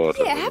 oh God.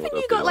 Yeah, haven't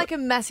you got like a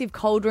massive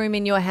cold room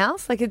in your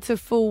house? Like it's a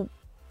full...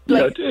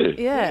 Yeah, I do.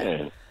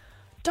 Yeah.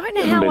 Don't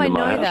know how I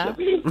know that.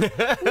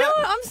 No,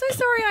 I'm so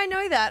sorry I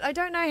know that. I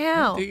don't know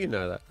how. Do you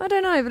know that? I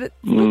don't know, but it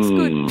looks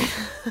good.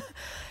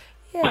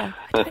 Yeah,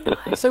 I don't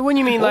know. So when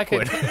you mean like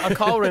a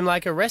cold room,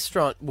 like a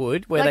restaurant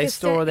would, where Like they a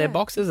store their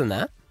boxes and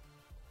that?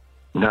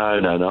 No.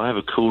 I have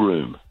a cool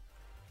room.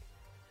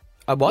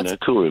 A what? A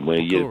cool room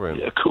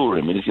a cool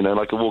room is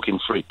like a walk-in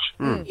fridge.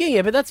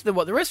 Yeah, but that's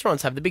what the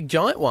restaurants have, the big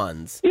giant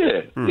ones.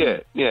 Yeah.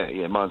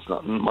 Mine's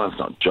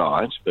not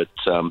giant, but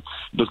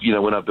look,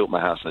 when I built my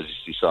house, I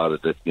just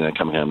decided that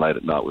coming home late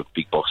at night with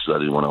big boxes, I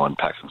didn't want to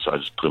unpack them, so I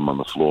just put them on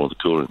the floor of the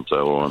cool room,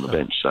 or on the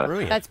bench. So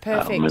that's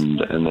perfect.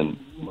 And then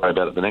worry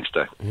about it the next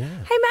day. Hey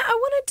Matt, I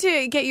wanted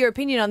to get your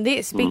opinion on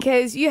this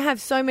because you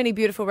have so many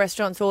beautiful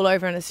restaurants all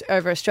over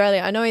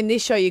Australia. I know in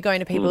this show you're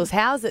going to people's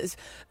houses,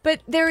 but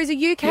there is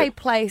a UK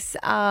place,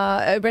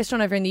 a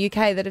restaurant over in the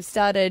UK that have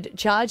started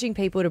charging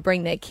people to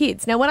bring their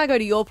kids. Now, when I go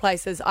to your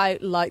places, I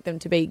like them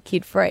to be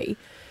kid-free.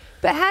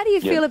 But how do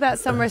you feel about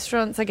some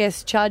restaurants, I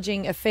guess,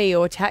 charging a fee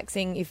or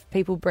taxing if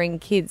people bring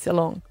kids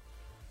along?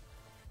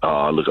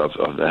 Oh, look, I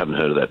haven't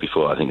heard of that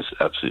before. I think it's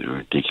absolutely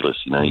ridiculous.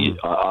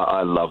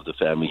 I love the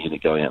family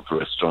unit going out for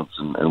restaurants,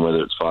 and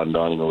whether it's fine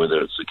dining or whether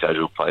it's a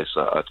casual place,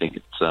 I think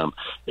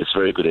it's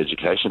very good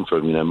education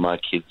for them. My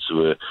kids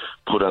were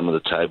put under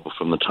the table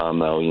from the time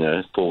they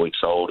were 4 weeks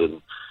old,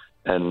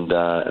 and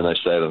they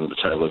stayed under the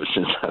table ever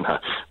since.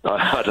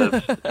 I don't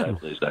sit at the table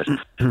these days.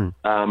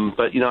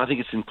 But I think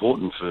it's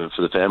important for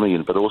the family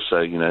unit, but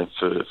also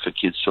for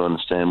kids to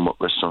understand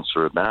what restaurants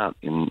are about.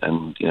 And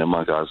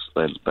my guys,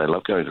 they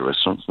love going to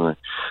restaurants, and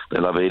they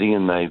love eating,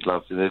 and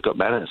they've got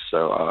manners.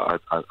 So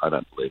I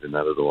don't believe in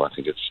that at all. I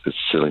think it's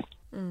silly.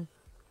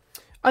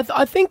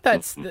 I think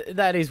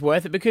that is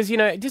worth it because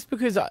just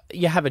because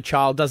you have a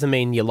child doesn't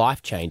mean your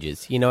life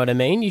changes. You know what I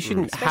mean? You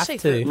shouldn't Especially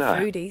have to. for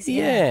foodies.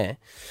 Yeah.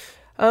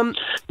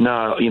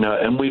 No,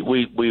 and we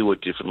were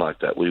different like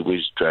that. We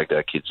just dragged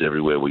our kids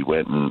everywhere we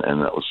went, and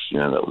that was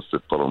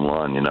the bottom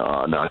line. No,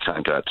 I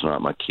can't go out tonight.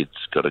 My kids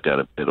got to go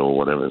to bed or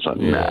whatever. It's like,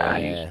 you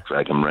just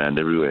drag them around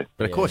everywhere.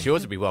 But of course,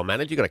 yours would be well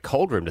managed. You've got a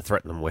cold room to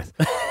threaten them with.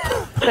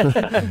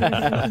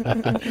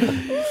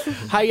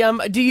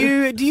 Hey, do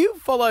you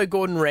follow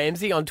Gordon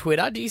Ramsay on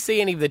Twitter? Do you see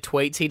any of the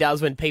tweets he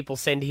does when people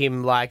send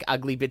him like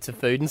ugly bits of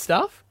food and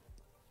stuff?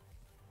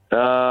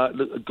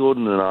 Look,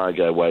 Gordon and I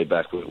go way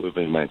back. We've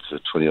been mates for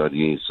 20-odd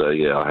years, so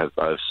yeah,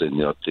 I've seen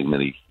the odd thing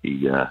that he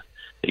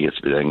gets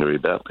a bit angry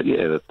about. But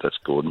yeah, that's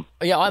Gordon.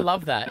 Yeah, I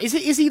love that. Is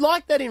he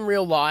like that in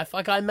real life?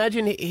 Like, I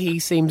imagine he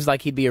seems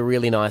like he'd be a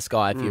really nice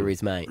guy if you were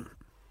his mate.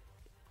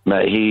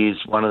 Mate, he is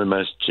one of the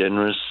most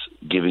generous,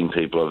 giving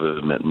people I've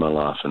ever met in my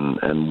life,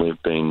 and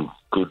we've been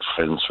good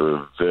friends for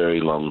a very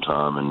long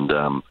time. And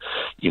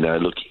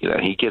look,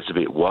 he gets a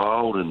bit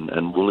wild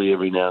and woolly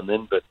every now and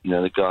then, but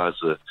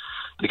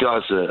the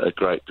guy's a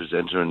great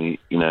presenter, and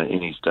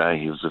in his day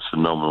he was a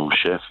phenomenal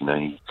chef.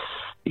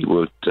 He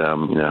worked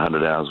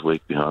 100 hours a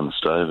week behind the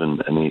stove,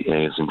 and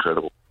he's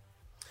incredible.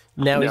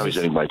 Now he's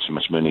earning way too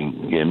much money.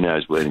 Yeah, now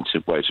he's earning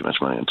way too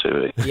much money on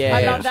TV. Yeah,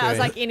 I love that. I was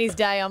like, in his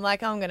day, I'm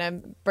like, I'm going to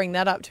bring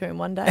that up to him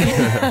one day.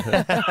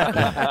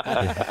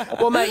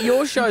 Well, mate,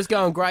 your show's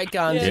going great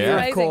guns. Yeah, You're,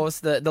 amazing. of course,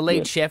 the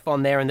lead chef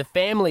on there, and the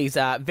family's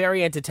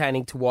very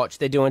entertaining to watch.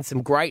 They're doing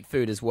some great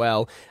food as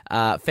well.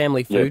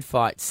 Family Food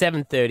Fight,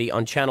 7:30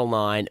 on Channel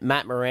 9.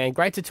 Matt Moran,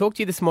 great to talk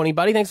to you this morning,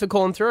 buddy. Thanks for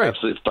calling through.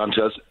 Absolute fun,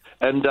 guys.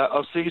 And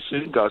I'll see you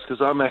soon, guys,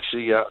 because I'm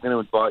actually going to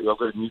invite you. I've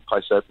got a new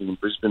place opening in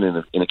Brisbane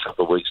in a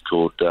couple of weeks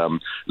called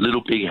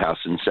Little Big House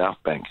in South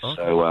Bank. Oh.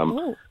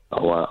 So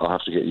I'll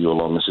have to get you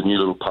along. It's a new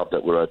little pub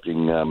that we're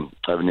opening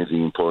over near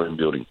the Emporium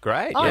building.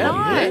 Great. Oh, yeah.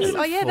 nice. Beautiful.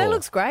 Oh, yeah, that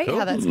looks great, Cool.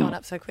 how that's gone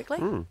up so quickly.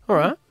 All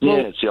right. Yeah,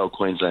 it's the old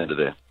Queenslander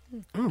there.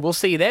 We'll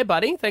see you there,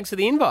 buddy. Thanks for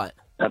the invite.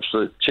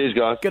 Absolutely. Cheers,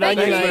 guys. Good on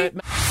you, mate.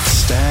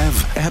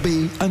 Stav,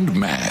 Abby and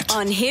Matt.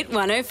 On Hit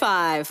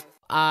 105.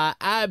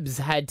 Abs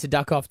had to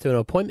duck off to an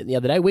appointment the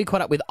other day. We caught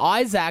up with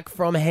Isaac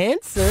from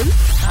Hanson.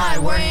 Hi,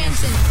 we're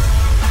Hanson.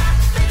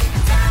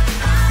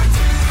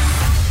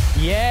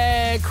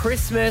 Yeah,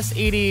 Christmas,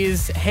 it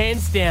is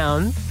hands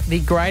down the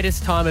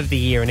greatest time of the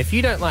year. And if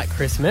you don't like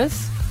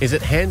Christmas... Is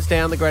it hands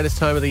down the greatest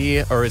time of the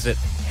year, or is it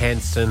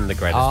Hanson the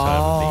greatest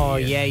time of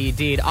the year? Oh, yeah, you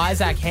did.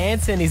 Isaac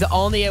Hanson is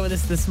on the air with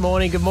us this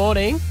morning. Good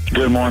morning.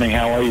 Good morning.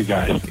 How are you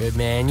guys? Good,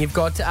 man. You've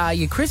got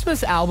your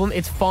Christmas album.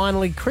 It's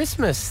finally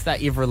Christmas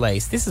that you've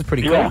released. This is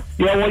pretty cool. Yeah,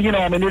 well,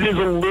 it is a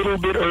little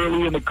bit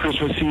early in the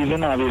Christmas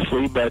season,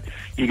 obviously, but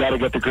you got to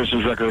get the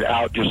Christmas record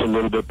out just a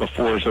little bit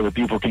before so that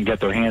people can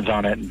get their hands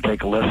on it and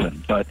take a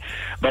listen. But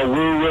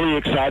we're really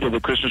excited. The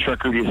Christmas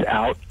record is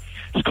out.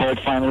 It's called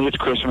Finally It's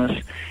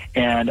Christmas,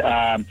 and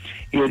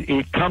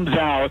it comes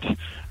out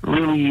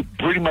really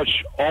pretty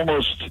much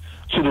almost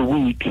to the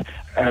week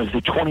as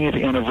the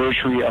 20th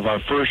anniversary of our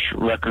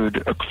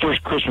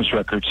first Christmas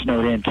record,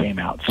 Snowed In, came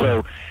out.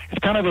 So it's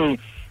kind of a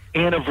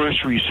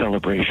anniversary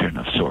celebration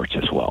of sorts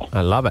as well.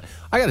 I love it.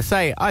 I got to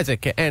say,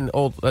 Isaac, and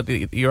all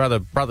your other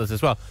brothers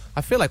as well,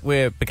 I feel like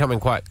we're becoming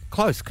quite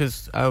close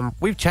because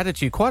we've chatted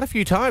to you quite a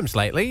few times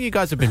lately. You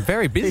guys have been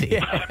very busy.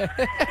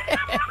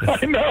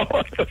 I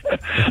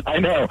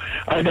know.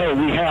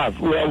 We have.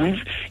 Well,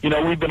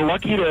 we've been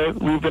lucky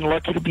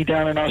to be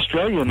down in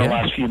Australia in the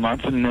last few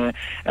months, and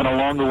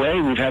along the way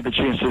we've had the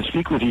chance to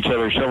speak with each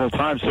other several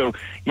times. So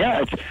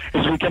yeah,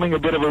 it's becoming a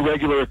bit of a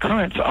regular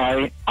occurrence.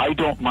 I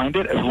don't mind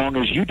it as long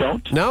as you don't.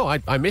 No,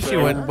 I miss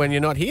you when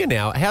you're not here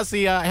now. How's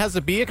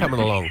the beer coming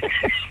along?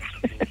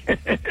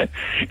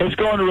 It's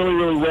going really,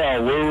 really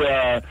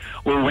well.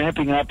 We're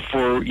ramping up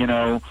for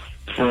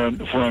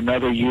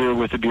another year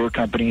with the beer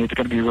company. It's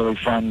going to be really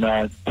fun.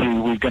 We're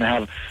going to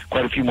have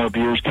quite a few more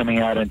beers coming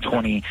out in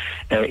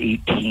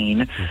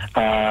 2018.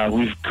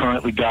 We've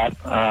currently got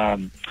our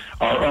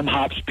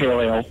hops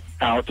pale ale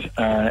out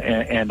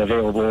and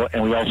available,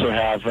 and we also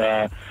have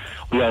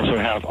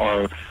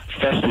our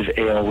festive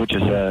ale, which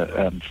is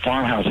a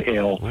farmhouse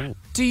ale.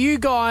 Do you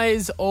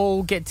guys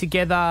all get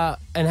together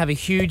and have a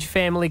huge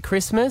family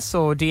Christmas,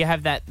 or do you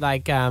have that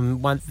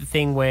one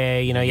thing where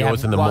you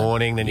yours have in the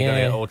morning, then you got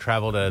to all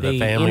travel to the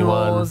family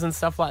in-laws one and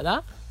stuff like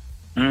that?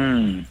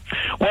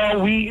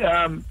 Well, we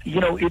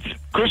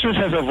Christmas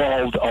has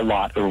evolved a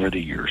lot over the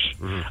years.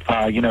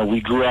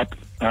 We grew up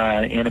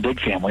in a big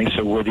family,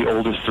 so we're the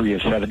oldest 3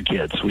 of 7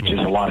 kids, which is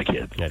a lot of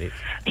kids.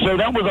 So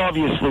that was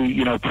obviously,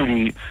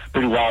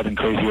 pretty wild and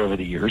crazy over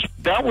the years.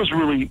 That was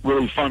really,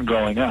 really fun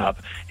growing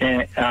up.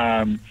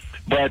 And,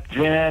 but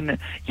then,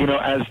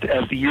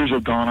 as the years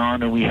have gone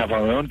on and we have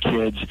our own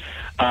kids,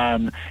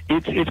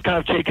 it's kind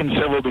of taken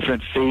several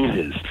different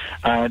phases.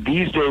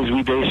 These days,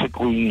 we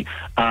basically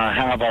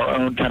have our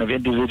own kind of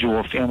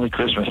individual family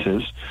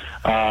Christmases.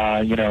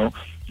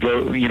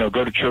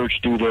 Go to church,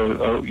 do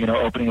the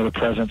opening of the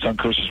presents on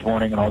Christmas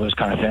morning, and all those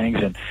kind of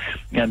things,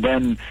 and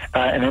then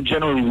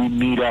generally we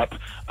meet up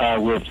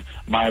with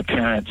my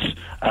parents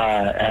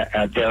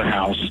at their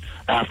house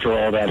after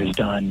all that is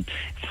done,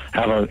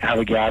 have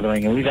a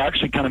gathering, and we've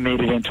actually kind of made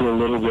it into a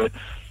little bit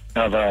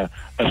of a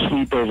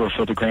sleepover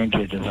for the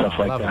grandkids and stuff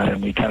like that,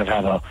 and we kind of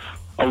have a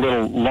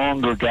little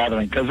longer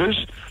gathering because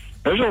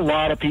there's a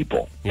lot of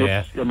people.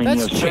 Yeah,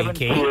 that's 7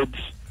 cheeky. kids.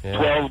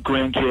 12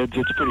 grandkids.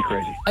 It's pretty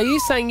crazy. Are you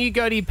saying you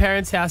go to your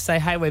parents' house, say,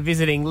 hey, we're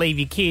visiting, leave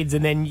your kids,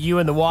 and then you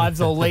and the wives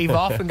all leave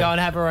off and go and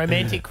have a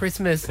romantic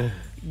Christmas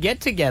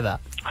get-together?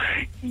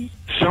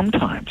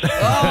 Sometimes.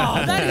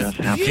 Oh, that is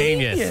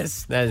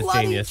genius. That is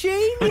bloody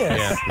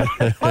genius.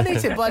 I need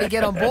to bloody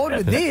get on board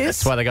with this.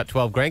 That's why they got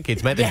 12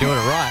 grandkids, mate. They're doing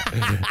it right.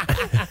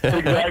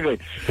 Exactly.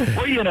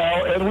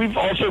 Well, and we've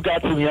also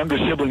got some younger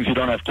siblings who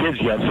don't have kids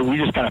yet, so we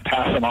just kind of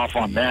pass them off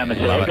on them and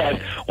say, hey,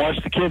 guys,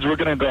 watch the kids. We're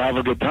going to go have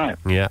a good time.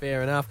 Yeah.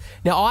 Fair enough.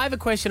 Now, I have a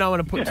question I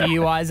want to put to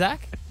you, Isaac.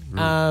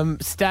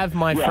 Stav,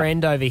 my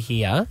friend over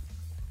here,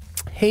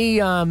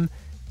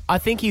 I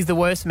think he's the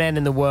worst man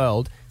in the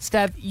world.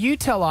 Stav, you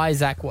tell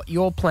Isaac what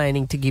you're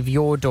planning to give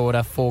your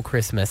daughter for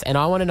Christmas. And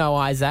I want to know,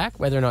 Isaac,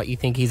 whether or not you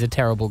think he's a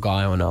terrible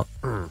guy or not.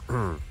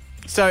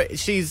 So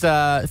she's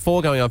 4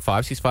 going on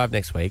 5. She's 5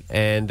 next week.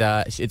 And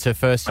it's her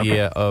first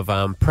year of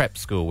prep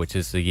school, which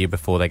is the year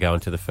before they go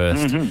into the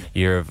first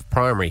year of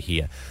primary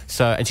here.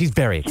 And she's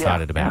very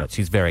excited about it.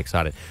 She's very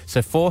excited.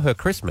 So for her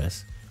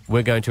Christmas,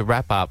 we're going to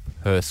wrap up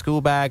her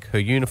school bag, her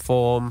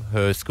uniform,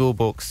 her school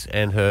books,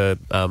 and her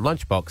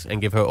lunchbox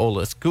and give her all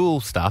the school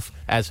stuff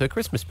as her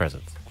Christmas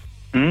presents.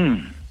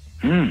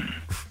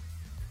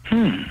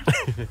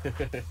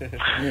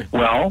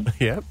 Well,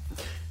 yep.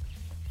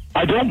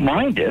 I don't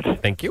mind it.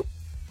 Thank you.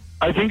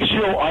 I think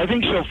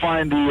she'll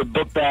find the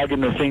book bag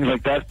and the things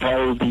like that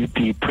probably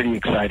be pretty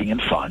exciting and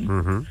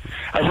fun.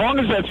 As long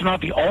as that's not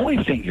the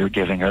only thing you're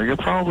giving her, you're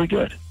probably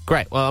good.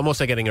 Great. Well, I'm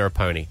also getting her a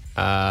pony.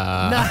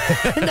 No.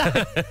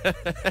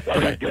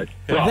 Okay, good.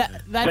 Well,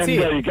 that's then it.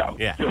 There you go.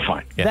 Yeah. You're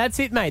fine. Yeah. That's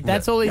it, mate.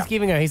 That's all he's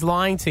giving her. He's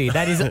lying to you.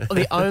 That is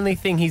the only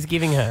thing he's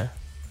giving her.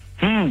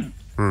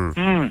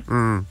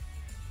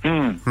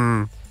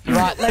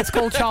 Right, let's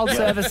call child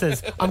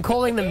services. I'm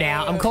calling them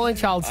now. I'm calling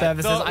child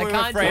services. I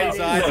can't friends,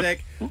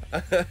 Isaac.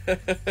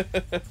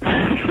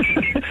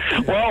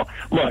 Well,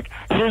 look,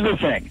 here's the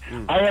thing.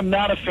 I am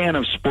not a fan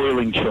of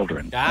spoiling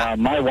children.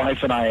 My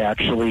wife and I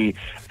actually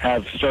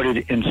have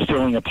started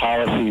instilling a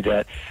policy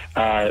that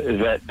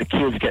the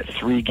kids get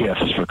 3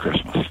 gifts for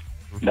Christmas.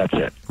 That's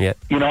it. Yep.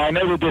 I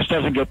know that this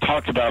doesn't get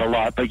talked about a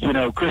lot, but,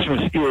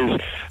 Christmas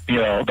is,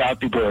 about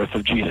the birth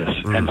of Jesus.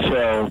 And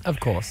so... Of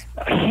course.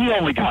 He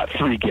only got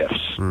 3 gifts.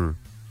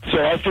 So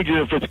I figured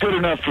if it's good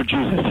enough for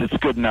Jesus, it's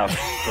good enough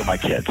for my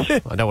kids.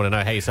 I don't want to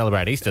know how you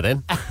celebrate Easter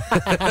then.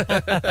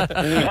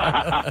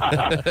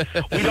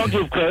 We don't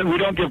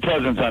give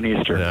presents on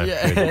Easter. No,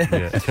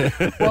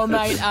 Well,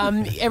 mate,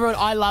 everyone,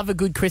 I love a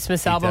good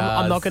Christmas album.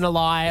 I'm not going to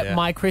lie. Yeah.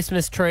 My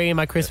Christmas tree and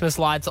my Christmas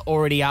lights are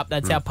already up.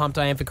 That's how pumped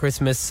I am for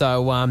Christmas.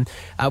 So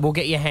we'll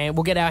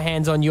get our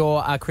hands on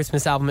your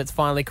Christmas album. It's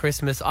finally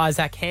Christmas.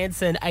 Isaac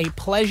Hansen, a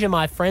pleasure,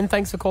 my friend.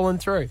 Thanks for calling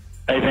through.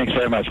 Hey, thanks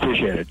very much.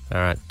 Appreciate it. All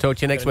right. Talk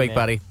to you next week,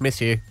 buddy. Miss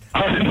you.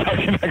 Talk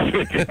to you next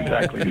week.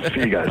 Exactly. See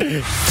you guys.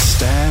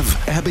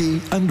 Stav,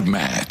 Abby, and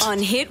Matt. On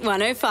Hit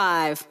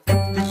 105.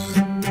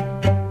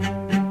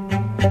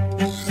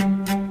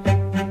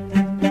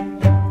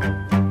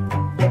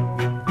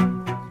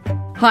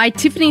 Hi,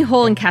 Tiffany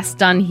Hall and Cass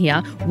Dunn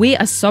here. We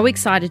are so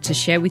excited to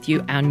share with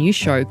you our new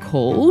show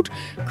called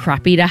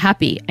Crappy to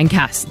Happy. And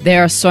Cass,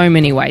 there are so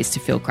many ways to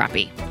feel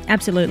crappy.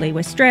 Absolutely.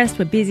 We're stressed,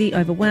 we're busy,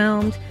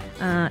 overwhelmed,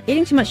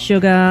 eating too much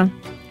sugar,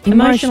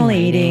 emotional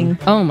eating.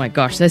 Oh my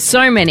gosh, there's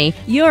so many.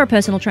 You're a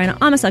personal trainer,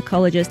 I'm a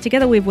psychologist.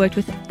 Together we've worked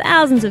with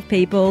thousands of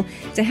people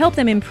to help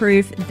them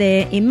improve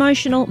their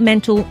emotional,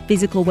 mental,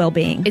 physical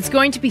well-being. It's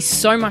going to be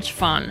so much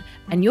fun.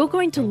 And you're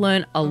going to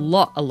learn a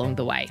lot along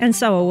the way. And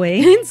so are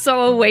we. And so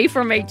are we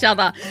from each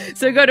other.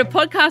 So go to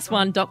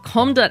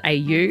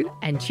podcast1.com.au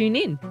and tune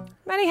in.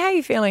 Matty, how are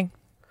you feeling?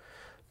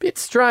 Bit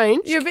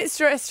strange. You're a bit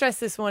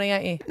stressed this morning,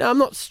 aren't you? No, I'm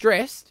not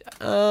stressed.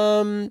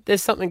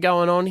 There's something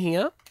going on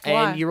here.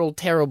 Why? And you're all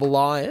terrible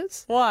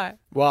liars. Why?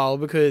 Well,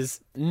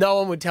 because no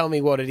one would tell me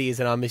what it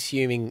is, and I'm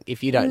assuming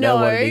if you don't know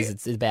what it is,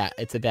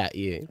 it's about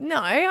you. No,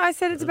 I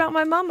said it's about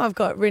my mum I've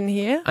got written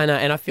here. I know,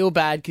 and I feel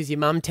bad because your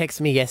mum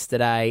texted me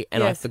yesterday,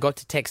 and I Yes. forgot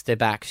to text her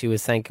back. She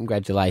was saying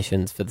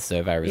congratulations for the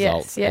survey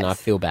results, yes. and I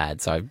feel bad.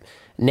 So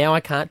now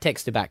I can't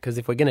text her back because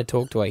if we're going to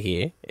talk to her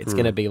here, it's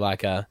going to be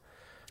like a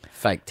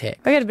fake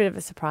text. I got a bit of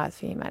a surprise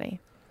for you,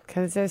 Matty,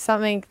 because there's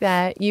something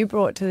that you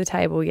brought to the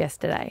table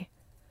yesterday,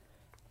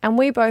 and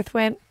we both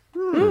went,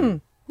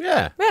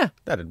 Yeah. Yeah.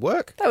 That'd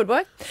work. That would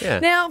work. Yeah.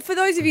 Now, for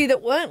those of you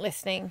that weren't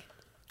listening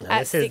at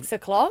this is- 6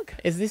 o'clock.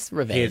 Is this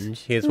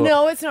revenge? Here's what.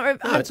 No, it's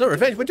not. No, it's not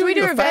revenge. We're doing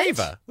do you a revenge?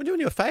 favour. We're doing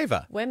you a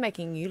favour. We're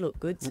making you look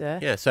good, sir.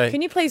 Yeah, so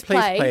can you please please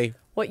play play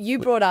what you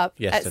brought up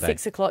yesterday. at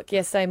 6 o'clock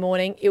yesterday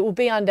morning? It will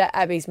be under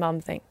Abby's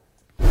mum thing.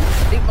 I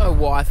think my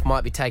wife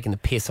might be taking the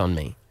piss on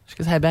me. She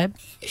goes, "Hey, babe,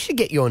 you should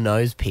get your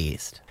nose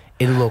pierced.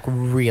 It'll look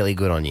really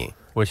good on you."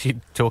 Was she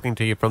talking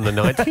to you from the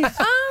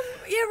 90s?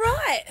 You're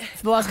right.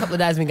 For the last couple of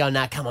days, I've been going,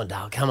 "Nah, come on,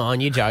 darling, come on,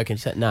 you're joking."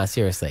 She said, "Nah,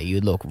 seriously,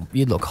 you'd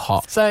look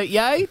hot." So,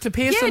 yay, to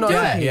pierce Yeah, or not? do to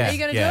it. pierce? Are you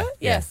going to do it?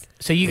 Yes.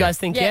 So you guys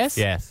think yes?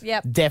 Yes.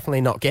 Yep.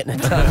 Definitely not getting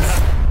it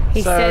done.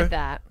 He So- said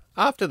that.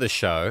 After the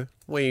show,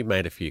 we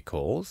made a few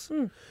calls,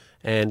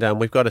 and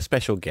we've got a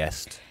special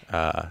guest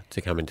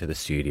to come into the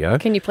studio.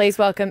 Can you please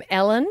welcome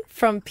Ellen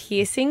from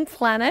Piercing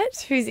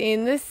Planet, who's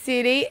in the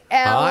city?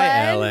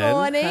 Hi, Ellen.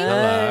 Morning.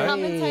 Hello.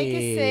 Come and take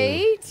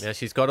a seat. Now,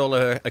 she's got all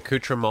her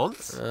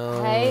accoutrements.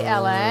 Hey,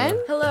 Ellen.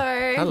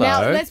 Hello. Hello.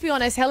 Now, let's be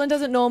honest. Helen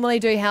doesn't normally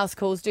do house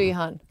calls, do you,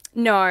 hun?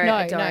 No, No,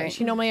 I don't. no.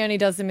 She normally only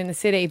does them in the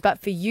city. But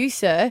for you,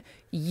 sir,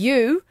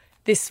 you,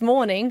 this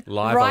morning,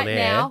 Live right on air.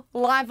 now,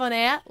 live on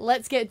air,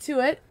 let's get to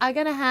it, are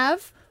going to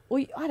have...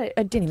 Well, I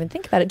didn't even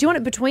think about it. Do you want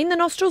it between the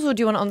nostrils or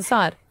do you want it on the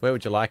side? Where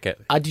would you like it?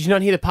 Did you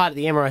not hear the part at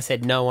the end where I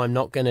said, "No, I'm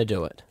not going to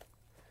do it"?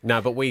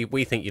 No, but we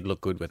think you'd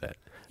look good with it.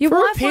 Your For a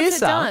wife wants it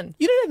piercer, done.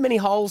 you don't have many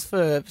holes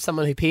for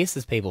someone who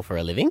pierces people for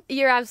a living.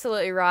 You're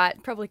absolutely right.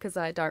 Probably because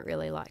I don't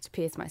really like to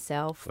pierce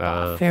myself.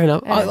 Fair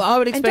enough. I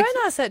would And expect.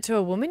 don't ask that to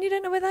a woman. You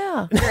don't know where they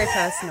are. Very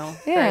personal.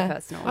 Yeah. Very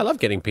personal. I love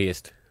getting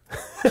pierced.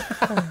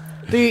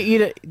 Do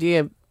you?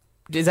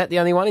 Is that the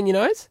only one in your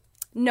nose?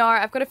 No,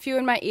 I've got a few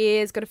in my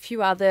ears, got a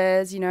few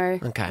others,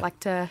 Okay. like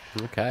to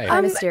Okay.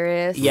 be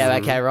mysterious. Yeah.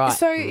 Okay. Right.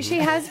 So she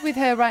has with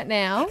her right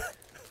now,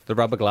 The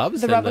rubber gloves.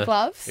 The and rubber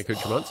gloves.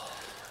 Accoutrements.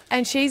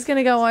 and she's going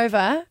to go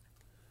over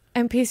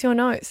and pierce your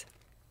nose.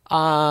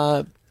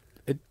 Do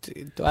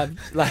I,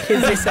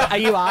 is this, are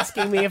you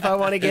asking me if I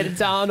want to get it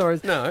done, or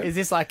is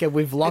this like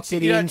we've locked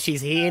it in?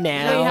 She's here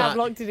now. We have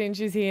locked it in.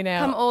 She's here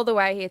now. Come all the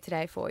way here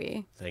today for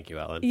you. Thank you,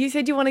 Ellen. You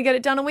said you want to get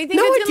it done, and we think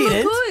No, it's I going to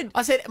didn't. look good.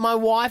 I said my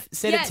wife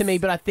said it to me,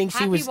 but I think she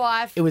Happy was.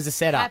 wife, it was a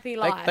setup. happy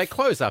life. They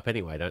close up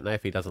anyway, don't they,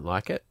 if he doesn't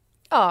like it?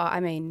 Oh, I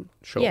mean,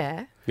 Sure.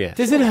 yeah. Yeah.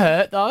 Does it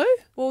hurt though?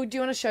 Well, do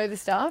you want to show the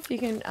stuff? You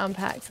can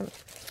unpack some.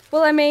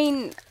 Well, I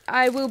mean,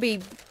 I will be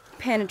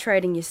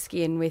penetrating your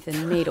skin with a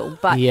needle,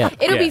 but Yeah.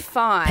 it'll Yeah. be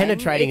fine.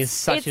 Penetrating is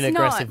such an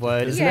aggressive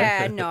word, isn't it?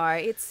 Yeah, no,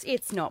 it's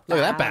not bad.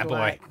 Look at that bad boy.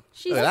 like-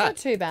 She's Look at not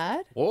too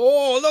bad.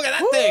 Oh, look at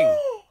that thing.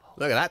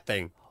 Look at that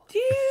thing.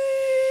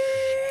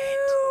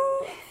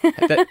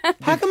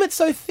 How come it's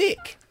so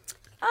thick?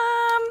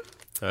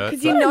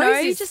 Because I your don't nose know,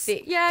 you is just,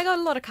 thick. yeah, I got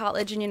a lot of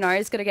cartilage in your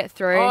nose, got to get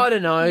through. I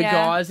don't know, Yeah.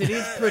 guys. It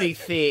is pretty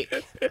thick.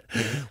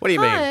 What do you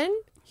mean? Hun,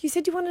 you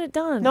said you wanted it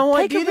done. No,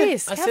 I Take didn't. a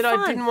risk. I Have said I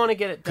fun. didn't want to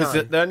get it Because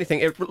done. the only thing,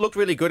 it looked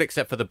really good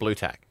except for the blue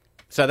tack.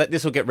 So that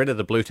this will get rid of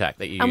the blue tack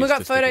that you And we've used got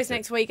to stick it photos to.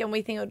 next week, and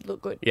we think it would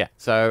look good. Yeah.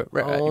 So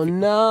Oh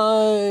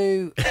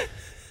no!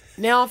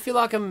 Now I feel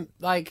like I'm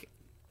like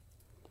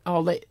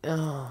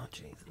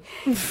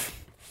Jesus.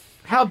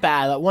 How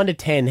bad? Like 1 to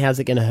 10, how's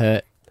it going to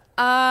hurt?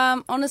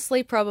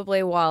 Honestly,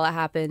 probably while it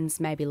happens,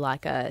 maybe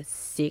like a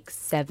 6,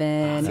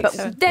 7. Oh, but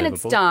so. then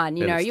it's done.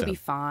 You Then know, it's you'll done. be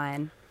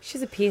fine.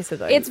 She's a piercer,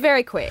 though. It's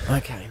very quick.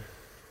 Okay.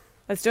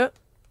 Let's do it.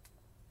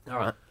 All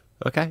right.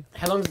 Okay.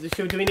 How long do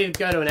we need to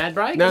go to an ad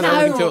break? No, we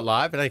can do it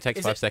live. It only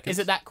takes 5 seconds. Is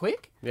it that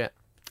quick? Yeah.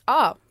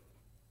 Oh,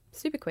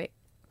 super quick.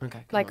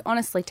 Okay. Like,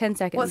 honestly, 10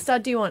 seconds. What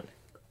stud do you want?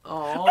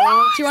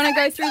 Oh. Do you want to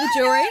go through the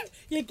jewellery?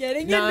 You're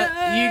getting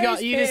No,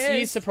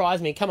 you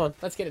surprised me. Come on,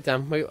 let's get it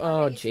done.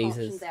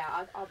 Jesus.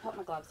 I'll put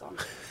my gloves on.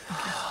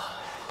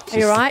 Are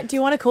you all right? Do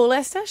you want to call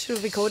Esther?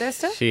 Should we call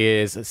Esther? She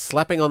is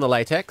slapping on the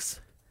latex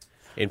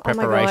in Oh my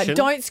preparation. God.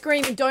 Don't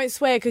scream and don't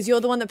swear because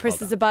you're the one that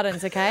presses the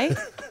buttons, okay?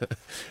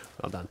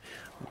 Well done.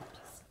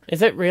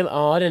 Is it real?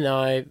 Oh, I don't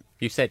know.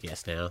 You said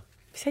yes now.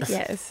 You said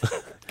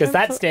yes. Because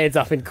that stands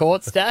up in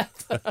court, Stav.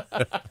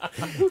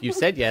 You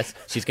said yes.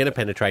 She's going to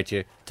penetrate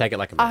you. Take it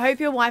like a man. I hope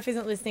your wife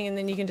isn't listening and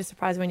then you can just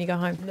surprise her when you go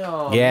home.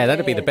 No. Yeah,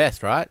 that'd be the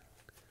best, right?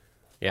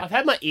 Yeah. I've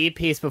had my ear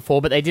pierced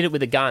before, but they did it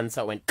with a gun,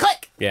 so it went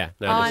click. Yeah.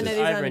 No, Oh, this I is- know these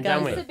over are and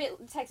guns. done with.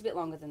 It takes a bit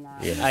longer than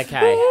that. Yeah.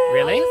 Okay,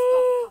 really?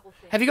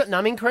 Have you got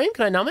numbing cream?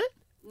 Can I numb it?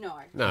 No.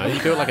 No,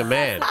 you do it like a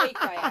man.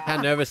 How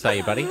nervous are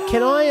you, buddy?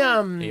 Can I,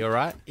 Are you all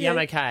right? Yeah, I'm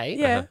okay.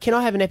 Yeah. Can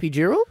I have an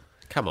epidural?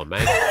 Come on,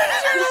 mate. You're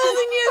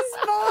holding your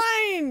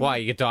spine. Why, are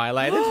you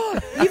dilated?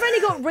 You've only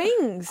got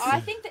rings. I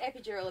think the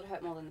epidural would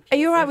hurt more than the Are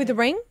you all right with the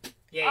ring?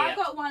 Yeah, I've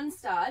got one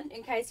stud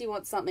in case you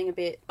want something a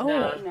bit, you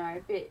know,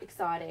 a bit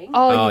exciting.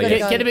 Oh, you yeah.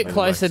 gotta Get a bit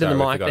closer to the Sorry,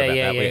 we mic forgot there, about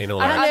yeah, that. We're in yeah.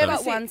 all I that don't I've know.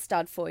 stuff. got one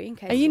stud for you in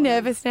case Are you want it.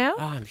 nervous now?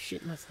 Oh, I'm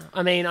shitting myself.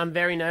 I mean, I'm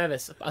very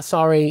nervous.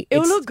 Sorry.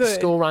 It'll it's look good.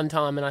 School run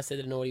time and I said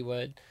a naughty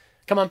word.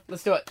 Come on,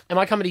 let's do it. Am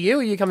I coming to you or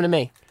are you coming to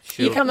me?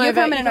 Sure. You come You're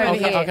over. coming you come over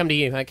over here. I'll come to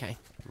you, okay.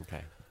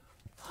 Okay.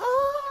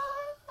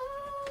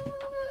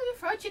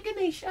 Fried chicken,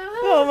 Nisha.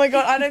 Oh my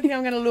God, I don't think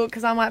I'm going to look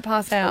because I might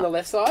pass On the out.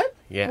 left side?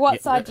 Yeah. What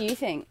yeah. side do you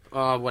think?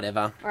 Oh,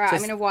 whatever. All right, I'm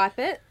Just- going to wipe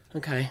it.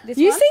 Okay. This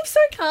You one? seem so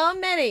calm,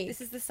 Maddie.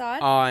 This is the side.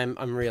 Oh,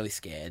 I'm really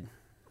scared.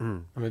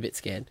 I'm a bit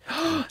scared.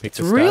 It's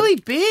Really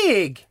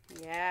big.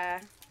 Yeah.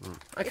 It's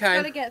Okay.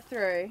 got to get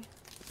through.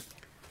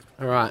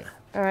 All right.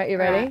 All right, you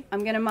All ready? right,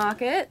 I'm going to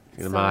mark it.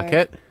 You're going to mark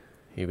it.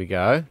 Here we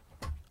go.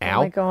 Ow.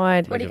 Oh my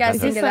God. What do you guys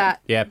Is think this of like-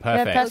 that? Yeah,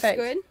 perfect. Yeah, perfect.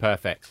 Good.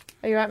 Perfect.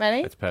 Are you right,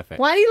 Maddie? That's perfect.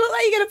 Why do you look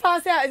like you're going to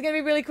pass out? It's going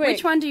to be really quick.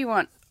 Which one do you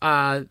want?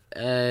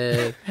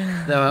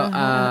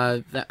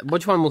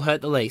 Which one will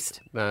hurt the least?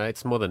 No,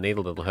 it's more the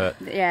needle that'll hurt.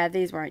 Yeah,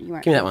 these won't. You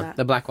won't. Give me that feel one.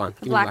 The black one.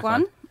 The Give me the black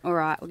one. All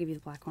right, we'll give you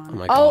the black one. Oh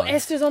my Oh, god.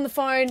 Esther's on the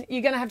phone.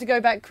 You're going to have to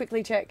go back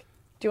quickly check.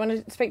 Do you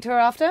want to speak to her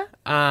after?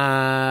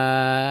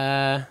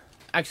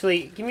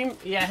 Actually, give me.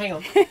 Yeah, hang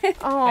on.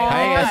 Oh,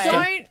 Hey, Esther.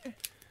 don't.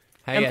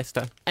 Hey,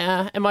 Esther.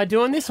 Am I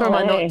doing this or am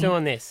I not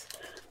doing this?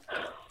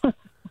 Do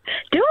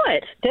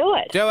it. Do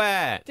it. Do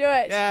it. Do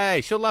it.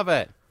 Yay, she'll love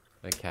it.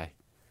 Okay.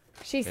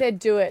 She said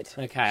do it.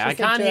 Okay, She I said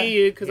can't do hear it.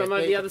 you because I'm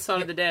over the other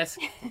side of the desk.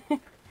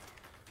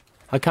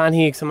 I can't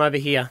hear you because I'm over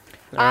here.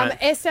 All right.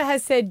 Esther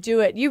has said do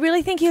it. You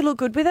really think you look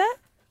good with her?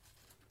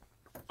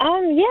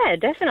 Yeah,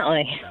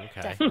 definitely.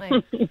 Okay.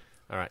 Definitely.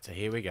 All right, so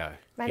here we go.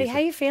 Maddie, how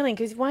are you feeling?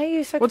 Because why are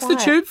you so What's quiet?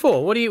 the tube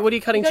for? What are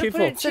you cutting You gotta tube put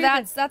for? it- So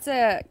that's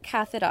a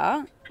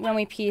catheter. When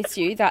we pierce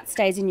you, that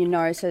stays in your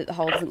nose so that the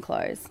hole doesn't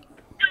close.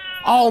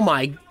 Oh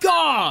my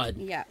god!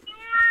 Yeah.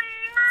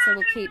 So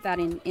we'll keep that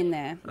in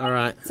there. All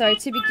right. So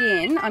to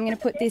begin, I'm going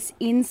to put this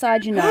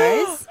inside your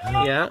nose.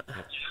 Yeah.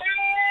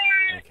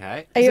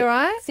 Okay. Are you all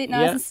right? Sit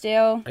nice and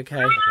still.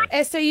 Okay.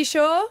 Esther, you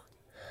sure?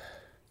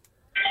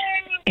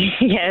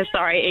 Yeah,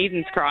 sorry,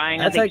 Eden's crying.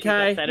 That's I think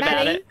okay. She's upset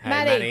about it.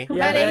 Maddie, Yeah,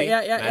 Maddie,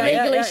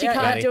 yeah, legally she can't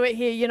Maddie. do it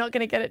here. You're not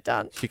going to get it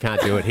done. She can't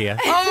do it here.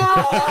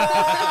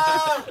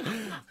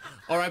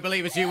 Or I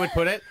believe as you would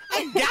put it,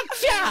 I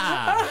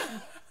gotcha!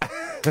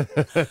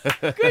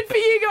 Good for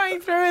you going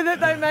through with it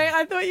though, mate.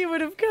 I thought you would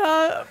have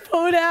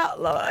pulled out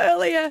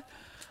earlier.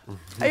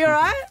 Are you all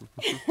right?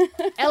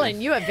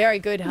 Ellen, you are very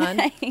good, hun.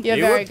 You're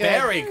You very were good.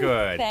 very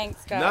good. Thanks,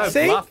 No guys.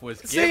 bluff was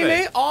See given.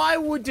 me? I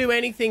would do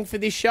anything for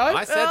this show.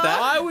 I said that.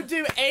 I would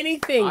do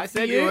anything. I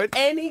said for you would.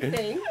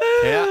 Anything.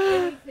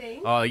 Yeah.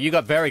 Oh, you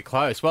got very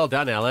close. Well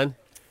done, Ellen.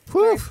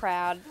 Very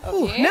proud of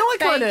you. Now I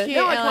kind Thank of you,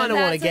 want Ellen. to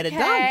That's get it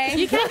okay. done.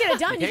 You can get it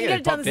done. You can get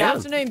it done pop this down.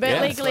 afternoon, but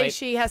Yeah. legally Sweet.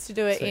 she has to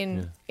do it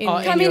in.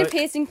 Oh, Come you- in to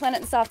Piercing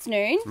Planet this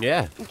afternoon.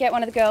 Yeah. Get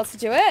one of the girls to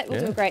do it. We'll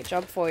Yeah. do a great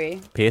job for you.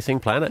 Piercing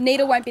planet.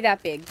 Needle won't be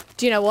that big.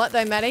 Do you know what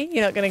though, Maddie?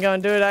 You're not going to go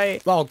and do it, are you?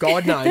 Oh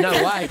God, no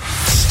way.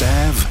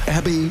 Stav,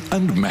 Abby,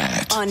 and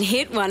Matt. On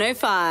Hit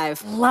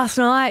 105. Last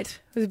night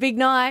was a big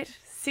night.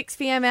 6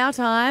 p.m. our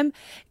time.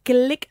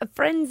 Click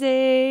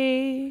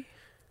Frenzy.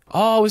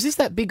 Oh, was this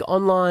that big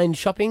online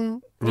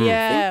shopping?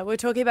 Yeah, we were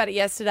talking about it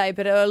yesterday,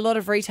 but a lot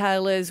of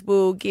retailers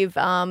will give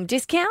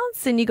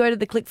discounts and you go to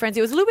the Click Frenzy.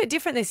 It was a little bit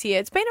different this year.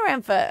 It's been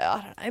around for,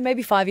 I don't know,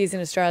 maybe 5 years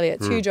in Australia.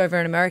 It's huge over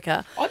in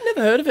America. I've never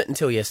heard of it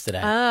until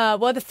yesterday.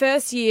 Well, the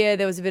first year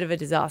there was a bit of a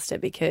disaster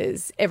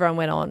because everyone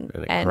went on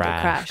and it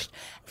crashed.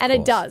 And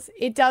it does.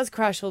 It does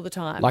crash all the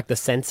time. Like the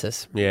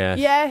census. Yeah.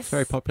 Yes.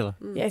 Very popular.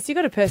 Yes, you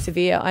got to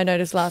persevere, I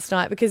noticed last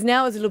night, because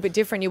now it's a little bit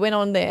different. You went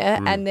on there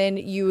and then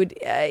you would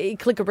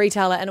click a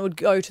retailer and it would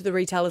go to the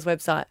retailer's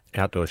website.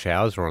 Outdoor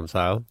showers are on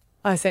sale.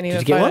 I sent him Did a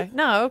you get photo. one?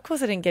 No, of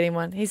course I didn't get him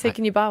one. He said,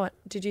 can you buy one?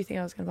 Did you think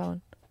I was going to buy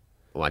one?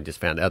 Well, I just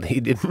found out that he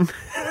didn't.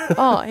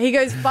 Oh, he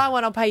goes, buy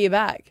one, I'll pay you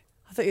back.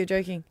 I thought you were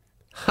joking.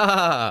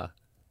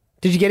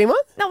 Did you get him one?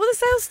 No, well, the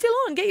sale's still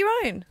on. Get your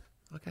own.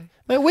 Okay.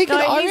 Mate,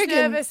 I he's reckon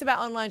nervous about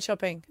online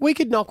shopping. we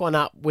could knock one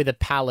up with a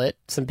pallet,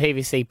 some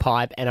PVC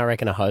pipe, and I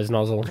reckon a hose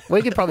nozzle.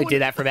 We could probably do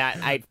that for about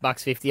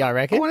 $8.50, I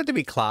reckon. I want it to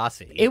be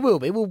classy. It will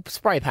be. We'll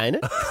spray paint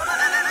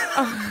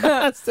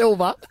it.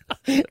 Silver.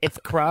 It's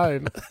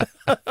chrome.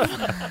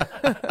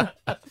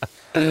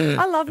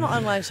 I love my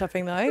online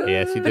shopping though.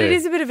 Yes, you But do. it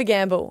is a bit of a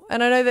gamble.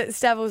 And I know that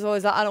Stav was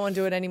always like, I don't want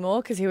to do it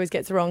anymore because he always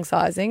gets the wrong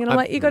sizing. And I'm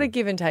like, you got to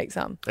give and take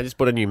some. I just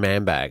bought a new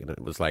man bag and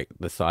it was like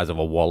the size of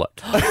a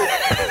wallet.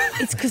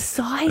 It's because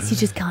size, you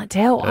just can't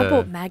tell. I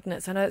bought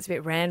magnets. I know it's a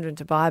bit random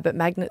to buy, but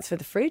magnets for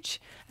the fridge.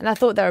 And I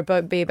thought they would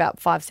both be about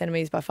 5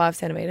 centimetres by 5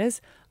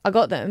 centimetres. I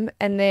got them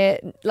and they're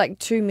like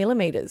 2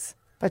 millimetres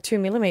by 2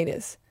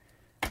 millimetres.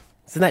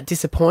 Isn't that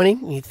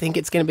disappointing? You think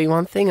it's going to be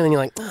one thing and then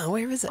you're like, oh,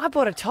 where is it? I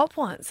bought a top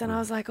once and I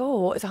was like,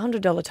 oh, it's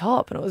 $100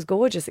 top. And it was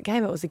gorgeous. It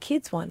was a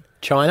kid's one.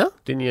 China?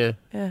 Didn't you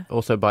Yeah.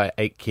 also buy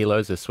 8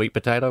 kilos of sweet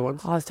potato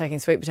ones? I was taking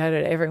sweet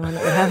potato to everyone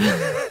that would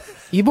have.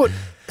 You bought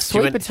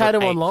sweet went for potato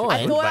 8.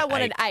 online? I thought I Like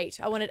wanted 8.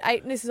 I wanted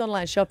 8, and this is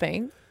online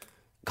shopping.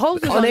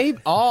 Coles was On on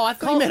eBay? Oh, I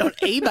thought you meant on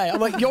eBay.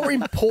 I'm like, you're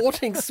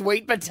importing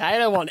sweet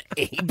potato on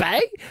eBay?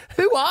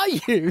 Who are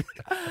you?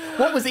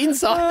 What was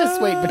inside the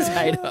sweet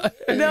potato?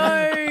 No.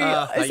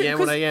 I am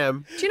what I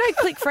am. Do you know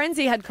Click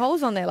Frenzy had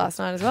Coles on there last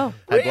night as well?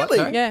 Had what,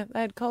 sorry? Yeah,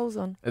 they had Coles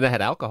on. And they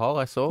had alcohol,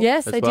 I saw.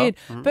 Yes, as they well. did.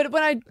 But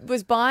when I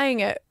was buying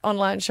it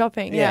online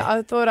shopping,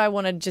 I thought I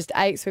wanted just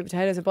 8 sweet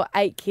potatoes. I bought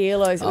 8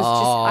 kilos. It was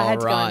just I had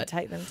to go and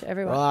take them to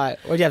everyone. Right.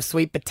 What, do you have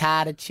sweet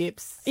potato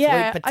chips?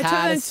 Yeah, sweet I potato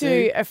took them soup?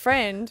 to a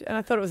friend and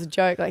I thought it was a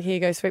joke. Like, here you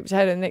go, sweet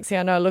potato. And the next thing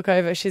I know, I look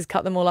over, she's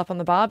cut them all up on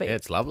the barbie. Yeah,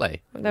 it's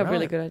lovely. They're a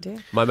really good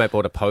idea. My mate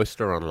bought a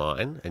poster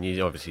online, and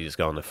you obviously just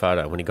go on the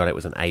photo. When he got it, it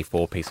was an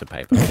A4 piece of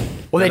paper.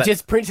 Well, they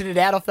just printed it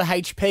out off the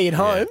HP at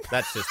home.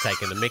 That's just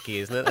taking the mickey,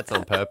 isn't it? That's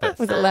on purpose.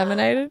 Was it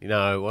laminated?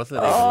 No, it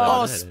wasn't. Even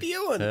Oh, laminated.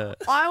 spewing.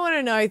 I want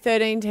to know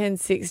 13, 10,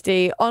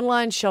 60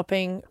 online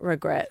shopping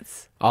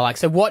regrets. Oh, like,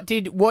 so what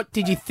did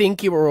you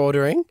think you were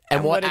ordering and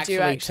And what what did you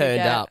actually actually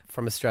turned get? up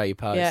from Australia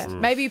Post? Yeah,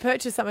 maybe you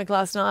purchased something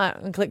last night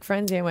and Click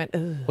Frenzy and went,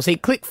 ugh. Well, see,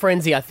 Click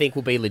Frenzy, I think,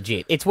 will be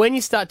legit. It's when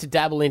you start to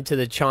dabble into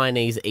the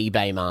Chinese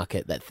eBay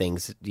market that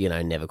things,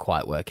 never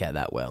quite work out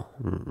that well.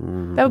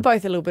 They were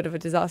both a little bit of a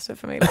disaster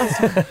for me last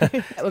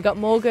time. We've got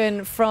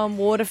Morgan from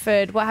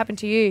Waterford. What happened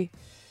to you?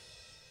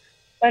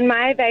 When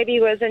my baby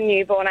was a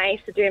newborn, I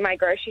used to do my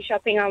grocery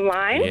shopping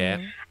online.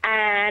 Yeah.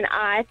 And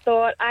I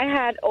thought I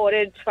had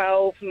ordered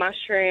 12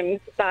 mushrooms,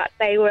 but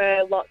they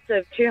were lots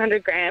of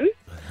 200 grams.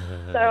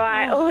 So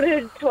I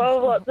ordered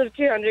 12 lots of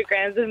 200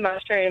 grams of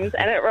mushrooms,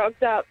 and it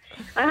rocked up.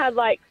 I had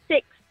like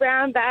 6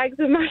 brown bags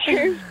of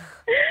mushrooms.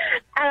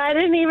 And I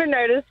didn't even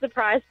notice the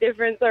price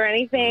difference or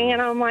anything.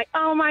 And I'm like,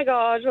 oh, my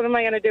gosh, what am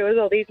I going to do with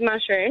all these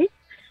mushrooms?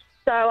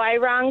 So I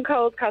rang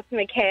Coles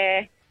Customer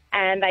Care,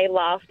 and they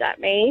laughed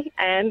at me,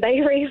 and they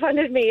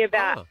refunded me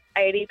about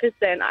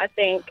 80%, I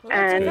think.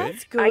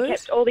 That's good. I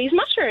kept all these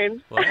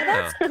mushrooms. Wow.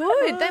 That's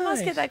good. They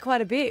must get that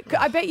quite a bit.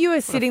 I bet you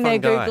were sitting there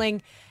fun guy.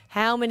 Googling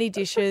how many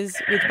dishes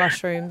with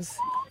mushrooms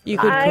you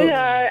could I cook. know,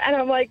 and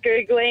I'm like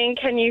Googling,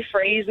 can you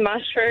freeze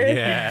mushrooms?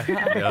 Yeah.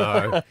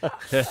 No.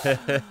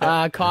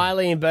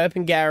 Kylie and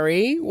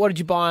Burpengary, what did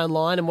you buy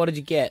online and what did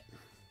you get?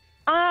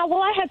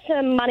 Well, I had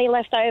some money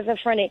left over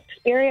for an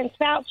experience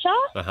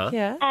voucher.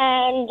 Yeah.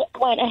 And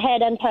went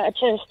ahead and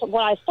purchased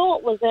what I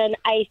thought was an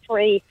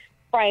A3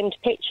 framed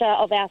picture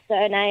of our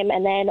surname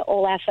and then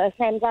all our first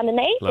names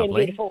underneath in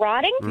Lovely. beautiful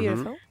writing.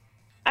 Beautiful.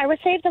 I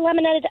received a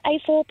laminated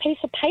A4 piece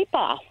of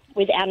paper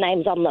with our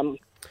names on them.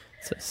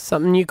 So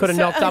something you could have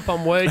knocked up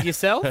on Word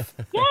yourself?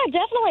 Yeah,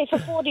 definitely for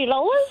 $40. It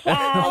would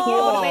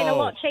have been a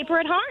lot cheaper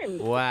at home.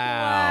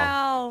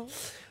 Wow.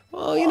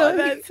 Wow. Well,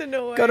 that's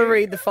annoying. got to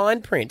read the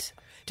fine print.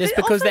 Just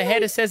because the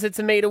header says it's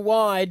a metre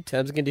wide,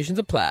 terms and conditions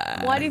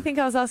apply. Why do you think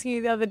I was asking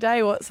you the other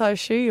day what size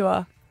shoe you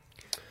are?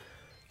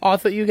 Oh, I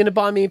thought you were going to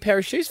buy me a pair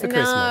of shoes for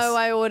Christmas. No,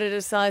 I ordered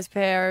a size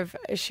pair of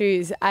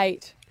shoes,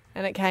 8,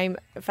 and it came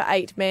for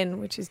 8 men,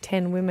 which is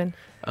 10 women.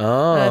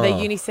 Oh. They're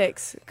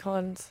unisex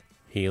cons.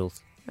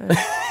 Heels. But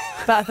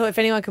I thought if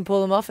anyone can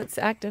pull them off, it's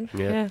Acton.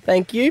 Yeah.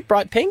 Thank you.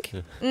 Bright pink.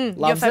 Your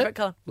Loves favourite it.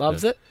 colour.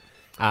 Loves it.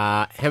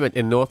 Hammett,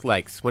 in North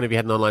Lakes, when have you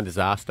had an online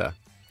disaster?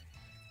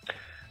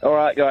 All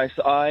right, guys.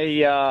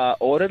 I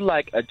ordered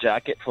like a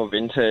jacket for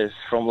winters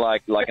from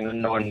like an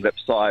unknown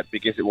website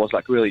because it was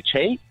like really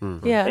cheap.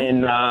 Yeah.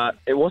 And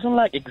it wasn't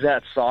like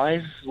exact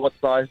size. What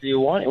size do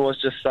you want? It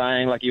was just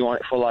saying like you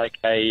want it for like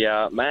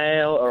a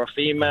male or a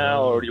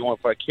female or do you want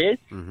it for a kid?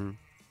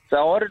 So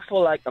I ordered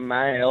for like a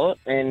male,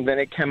 and when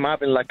it came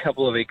up in like a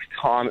couple of weeks'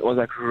 time, it was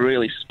like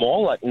really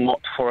small, like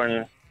not for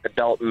an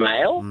adult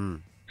male.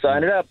 So I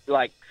ended up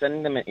like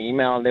sending them an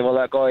email, and they were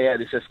like, "Oh yeah,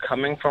 this is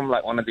coming from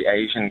like one of the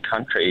Asian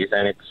countries,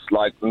 and it's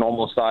like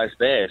normal size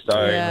there.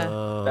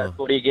 So that's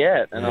what you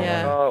get." And I'm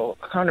like, "Oh,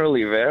 I can't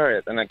really wear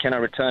it, and I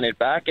cannot return it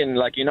back." And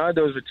like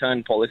those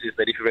return policies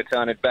that if you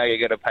return it back, you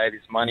got to pay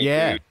this money.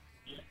 Yeah.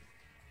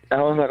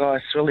 And I was like, "Oh,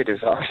 it's really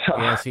disaster."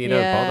 Yeah, so you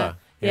don't bother.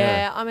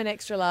 Yeah, I'm an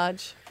extra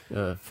large.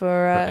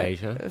 For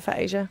Asia. For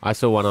Asia. I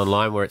saw one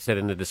online where it said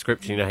in the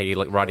description, you know how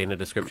you write in a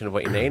description of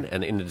what you need?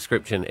 And in the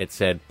description it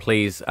said,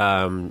 please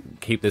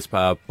keep this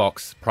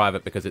box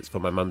private because it's for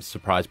my mum's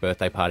surprise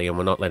birthday party and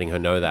we're not letting her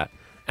know that.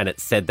 And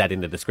it said that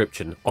in the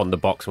description on the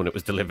box when it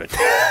was delivered.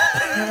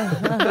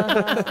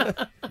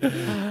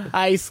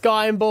 Hey,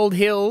 Sky and Bald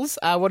Hills,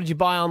 what did you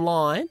buy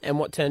online and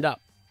what turned up?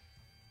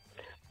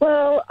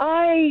 Well,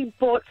 I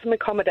bought some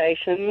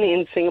accommodation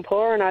in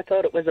Singapore and I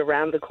thought it was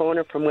around the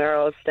corner from where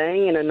I was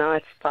staying in a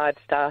nice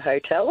 5-star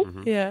hotel.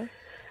 Yeah.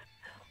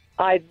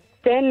 I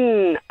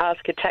then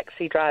asked a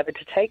taxi driver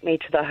to take me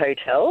to the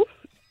hotel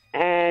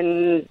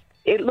and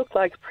it looked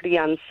like a pretty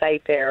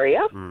unsafe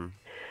area.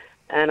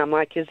 And I'm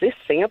like, is this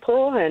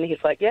Singapore? And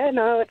he's like, yeah,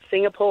 no, it's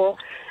Singapore.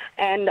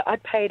 And I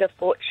paid a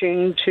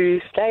fortune to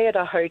stay at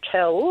a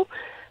hotel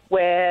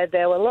where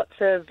there were lots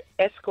of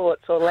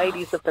escorts or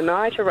ladies of the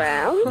night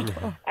around,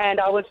 and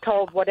I was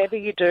told, whatever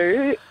you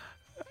do,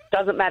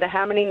 doesn't matter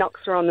how many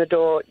knocks are on the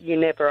door, you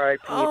never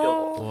open your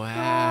door.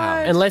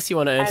 Wow. Unless you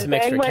want to earn some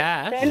extra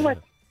cash.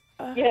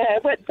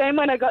 But then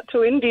when I got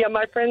to India,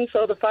 my friend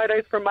saw the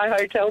photos from my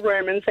hotel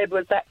room and said,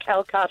 was that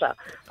Calcutta?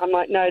 I'm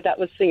like, no, that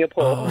was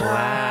Singapore.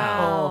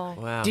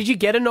 Wow. Did you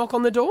get a knock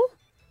on the door?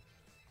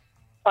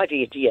 I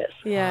did, yes.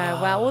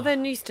 Yeah, wow. Well, they're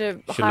used to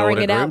Should've hiring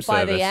ordered it room out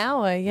by the service.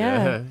 hour,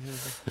 yeah.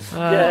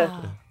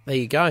 There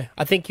you go.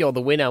 I think you're the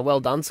winner. Well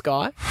done,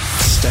 Sky.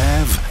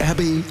 Stav,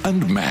 Abby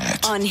and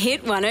Matt. On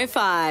Hit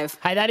 105.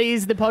 Hey, that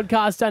is the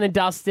podcast done and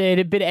dusted.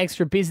 A bit of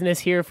extra business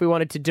here if we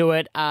wanted to do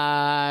it.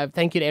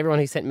 Thank you to everyone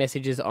who sent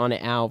messages on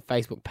our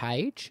Facebook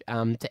page.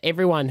 To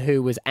everyone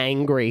who was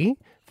angry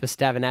for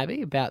Stav and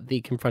Abby about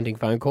the confronting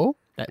phone call.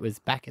 That was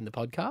back in the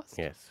podcast.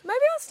 Yes. Maybe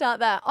I'll start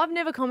that. I've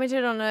never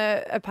commented on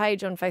a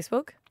page on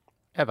Facebook.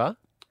 Ever?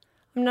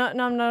 I'm not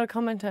a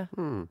commenter.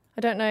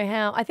 I don't know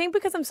how. I think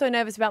because I'm so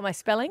nervous about my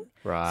spelling.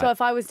 Right. So if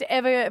I was to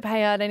ever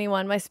pay out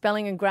anyone, my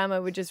spelling and grammar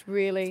would just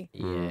really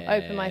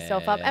open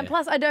myself up. And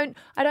plus, I don't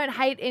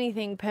hate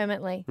anything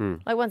permanently.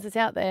 Like once it's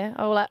out there,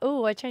 I will like,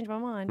 oh, I changed my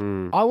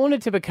mind. I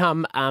wanted to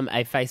become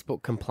a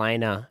Facebook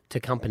complainer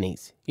to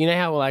companies. You know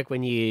how like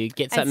when you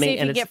get something and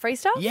see if you get free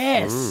stuff?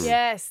 Yes.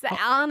 Yes. The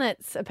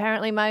Arnott's,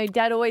 apparently, my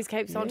dad always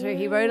keeps on to.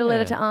 He wrote a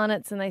letter to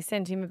Arnott's and they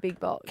sent him a big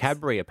box.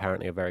 Cadbury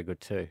apparently are very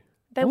good too.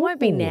 They won't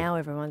be now.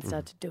 Everyone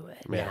started to do it.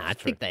 Yeah, I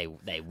think they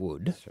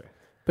would. That's true.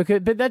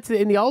 But that's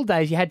in the old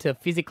days. You had to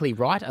physically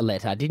write a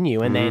letter, didn't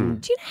you? And then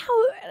Do you know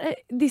how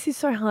this is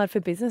so hard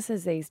for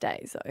businesses these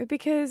days, though?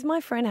 Because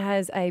my friend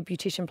has a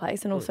beautician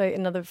place and also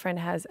another friend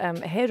has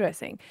a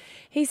hairdressing.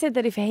 He said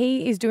that if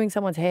he is doing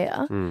someone's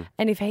hair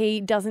and if he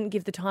doesn't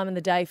give the time in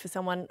the day for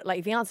someone, like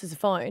if he answers the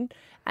phone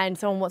and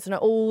someone wants to know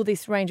all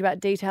this range about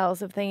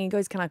details of thing, he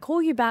goes, can I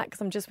call you back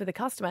because I'm just with a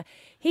customer?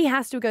 He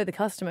has to go to the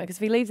customer because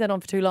if he leaves that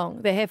on for too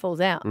long, their hair falls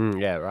out.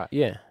 Yeah, right.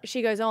 Yeah.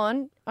 She goes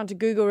onto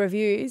Google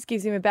reviews,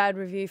 gives him a bad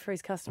review for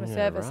his customer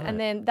service, right. and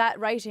then that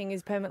rating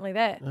is permanently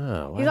there.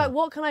 Oh, wow. He's like,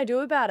 what can I do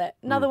about it?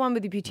 Another one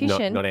with the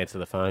beautician. Not answer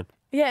the phone.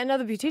 Yeah,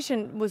 another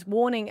beautician was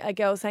warning a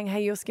girl saying,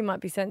 hey, your skin might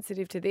be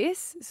sensitive to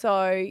this.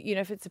 So,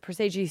 if it's a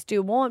procedure you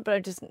still want, but I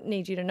just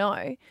need you to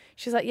know.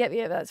 She's like, yep,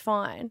 that's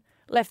fine.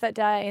 Left that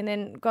day and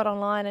then got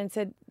online and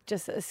said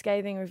just a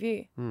scathing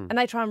review. And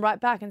they try and write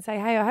back and say,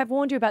 hey, I have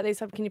warned you about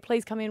this. Can you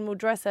please come in and we'll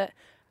address it?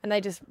 And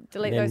they just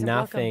delete those and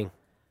block them. nothing.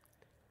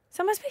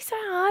 So it must be so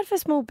hard for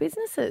small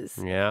businesses.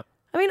 Yeah.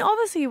 I mean,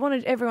 obviously you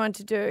wanted everyone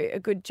to do a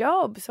good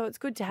job, so it's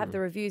good to have the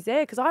reviews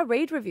there because I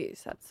read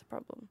reviews. That's the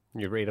problem.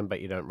 You read them, but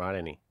you don't write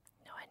any.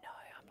 No, I know.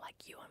 I'm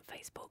like you on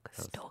Facebook,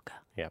 stalker.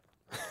 Yep.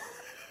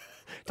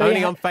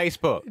 Only on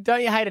Facebook.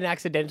 Don't you hate an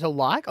accidental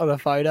like on a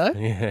photo?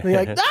 Yeah. And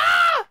you're like, ah!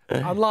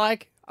 I'm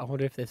like, I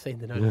wonder if they've seen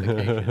the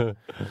notification.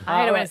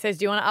 I hate it when it says,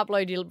 do you want to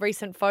upload your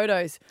recent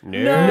photos? No.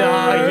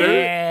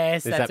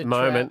 Yes. There's that's that a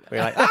moment trap. where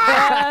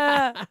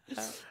you're like,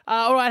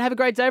 All right, have a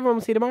great day, everyone.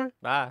 We'll see you tomorrow.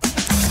 bye.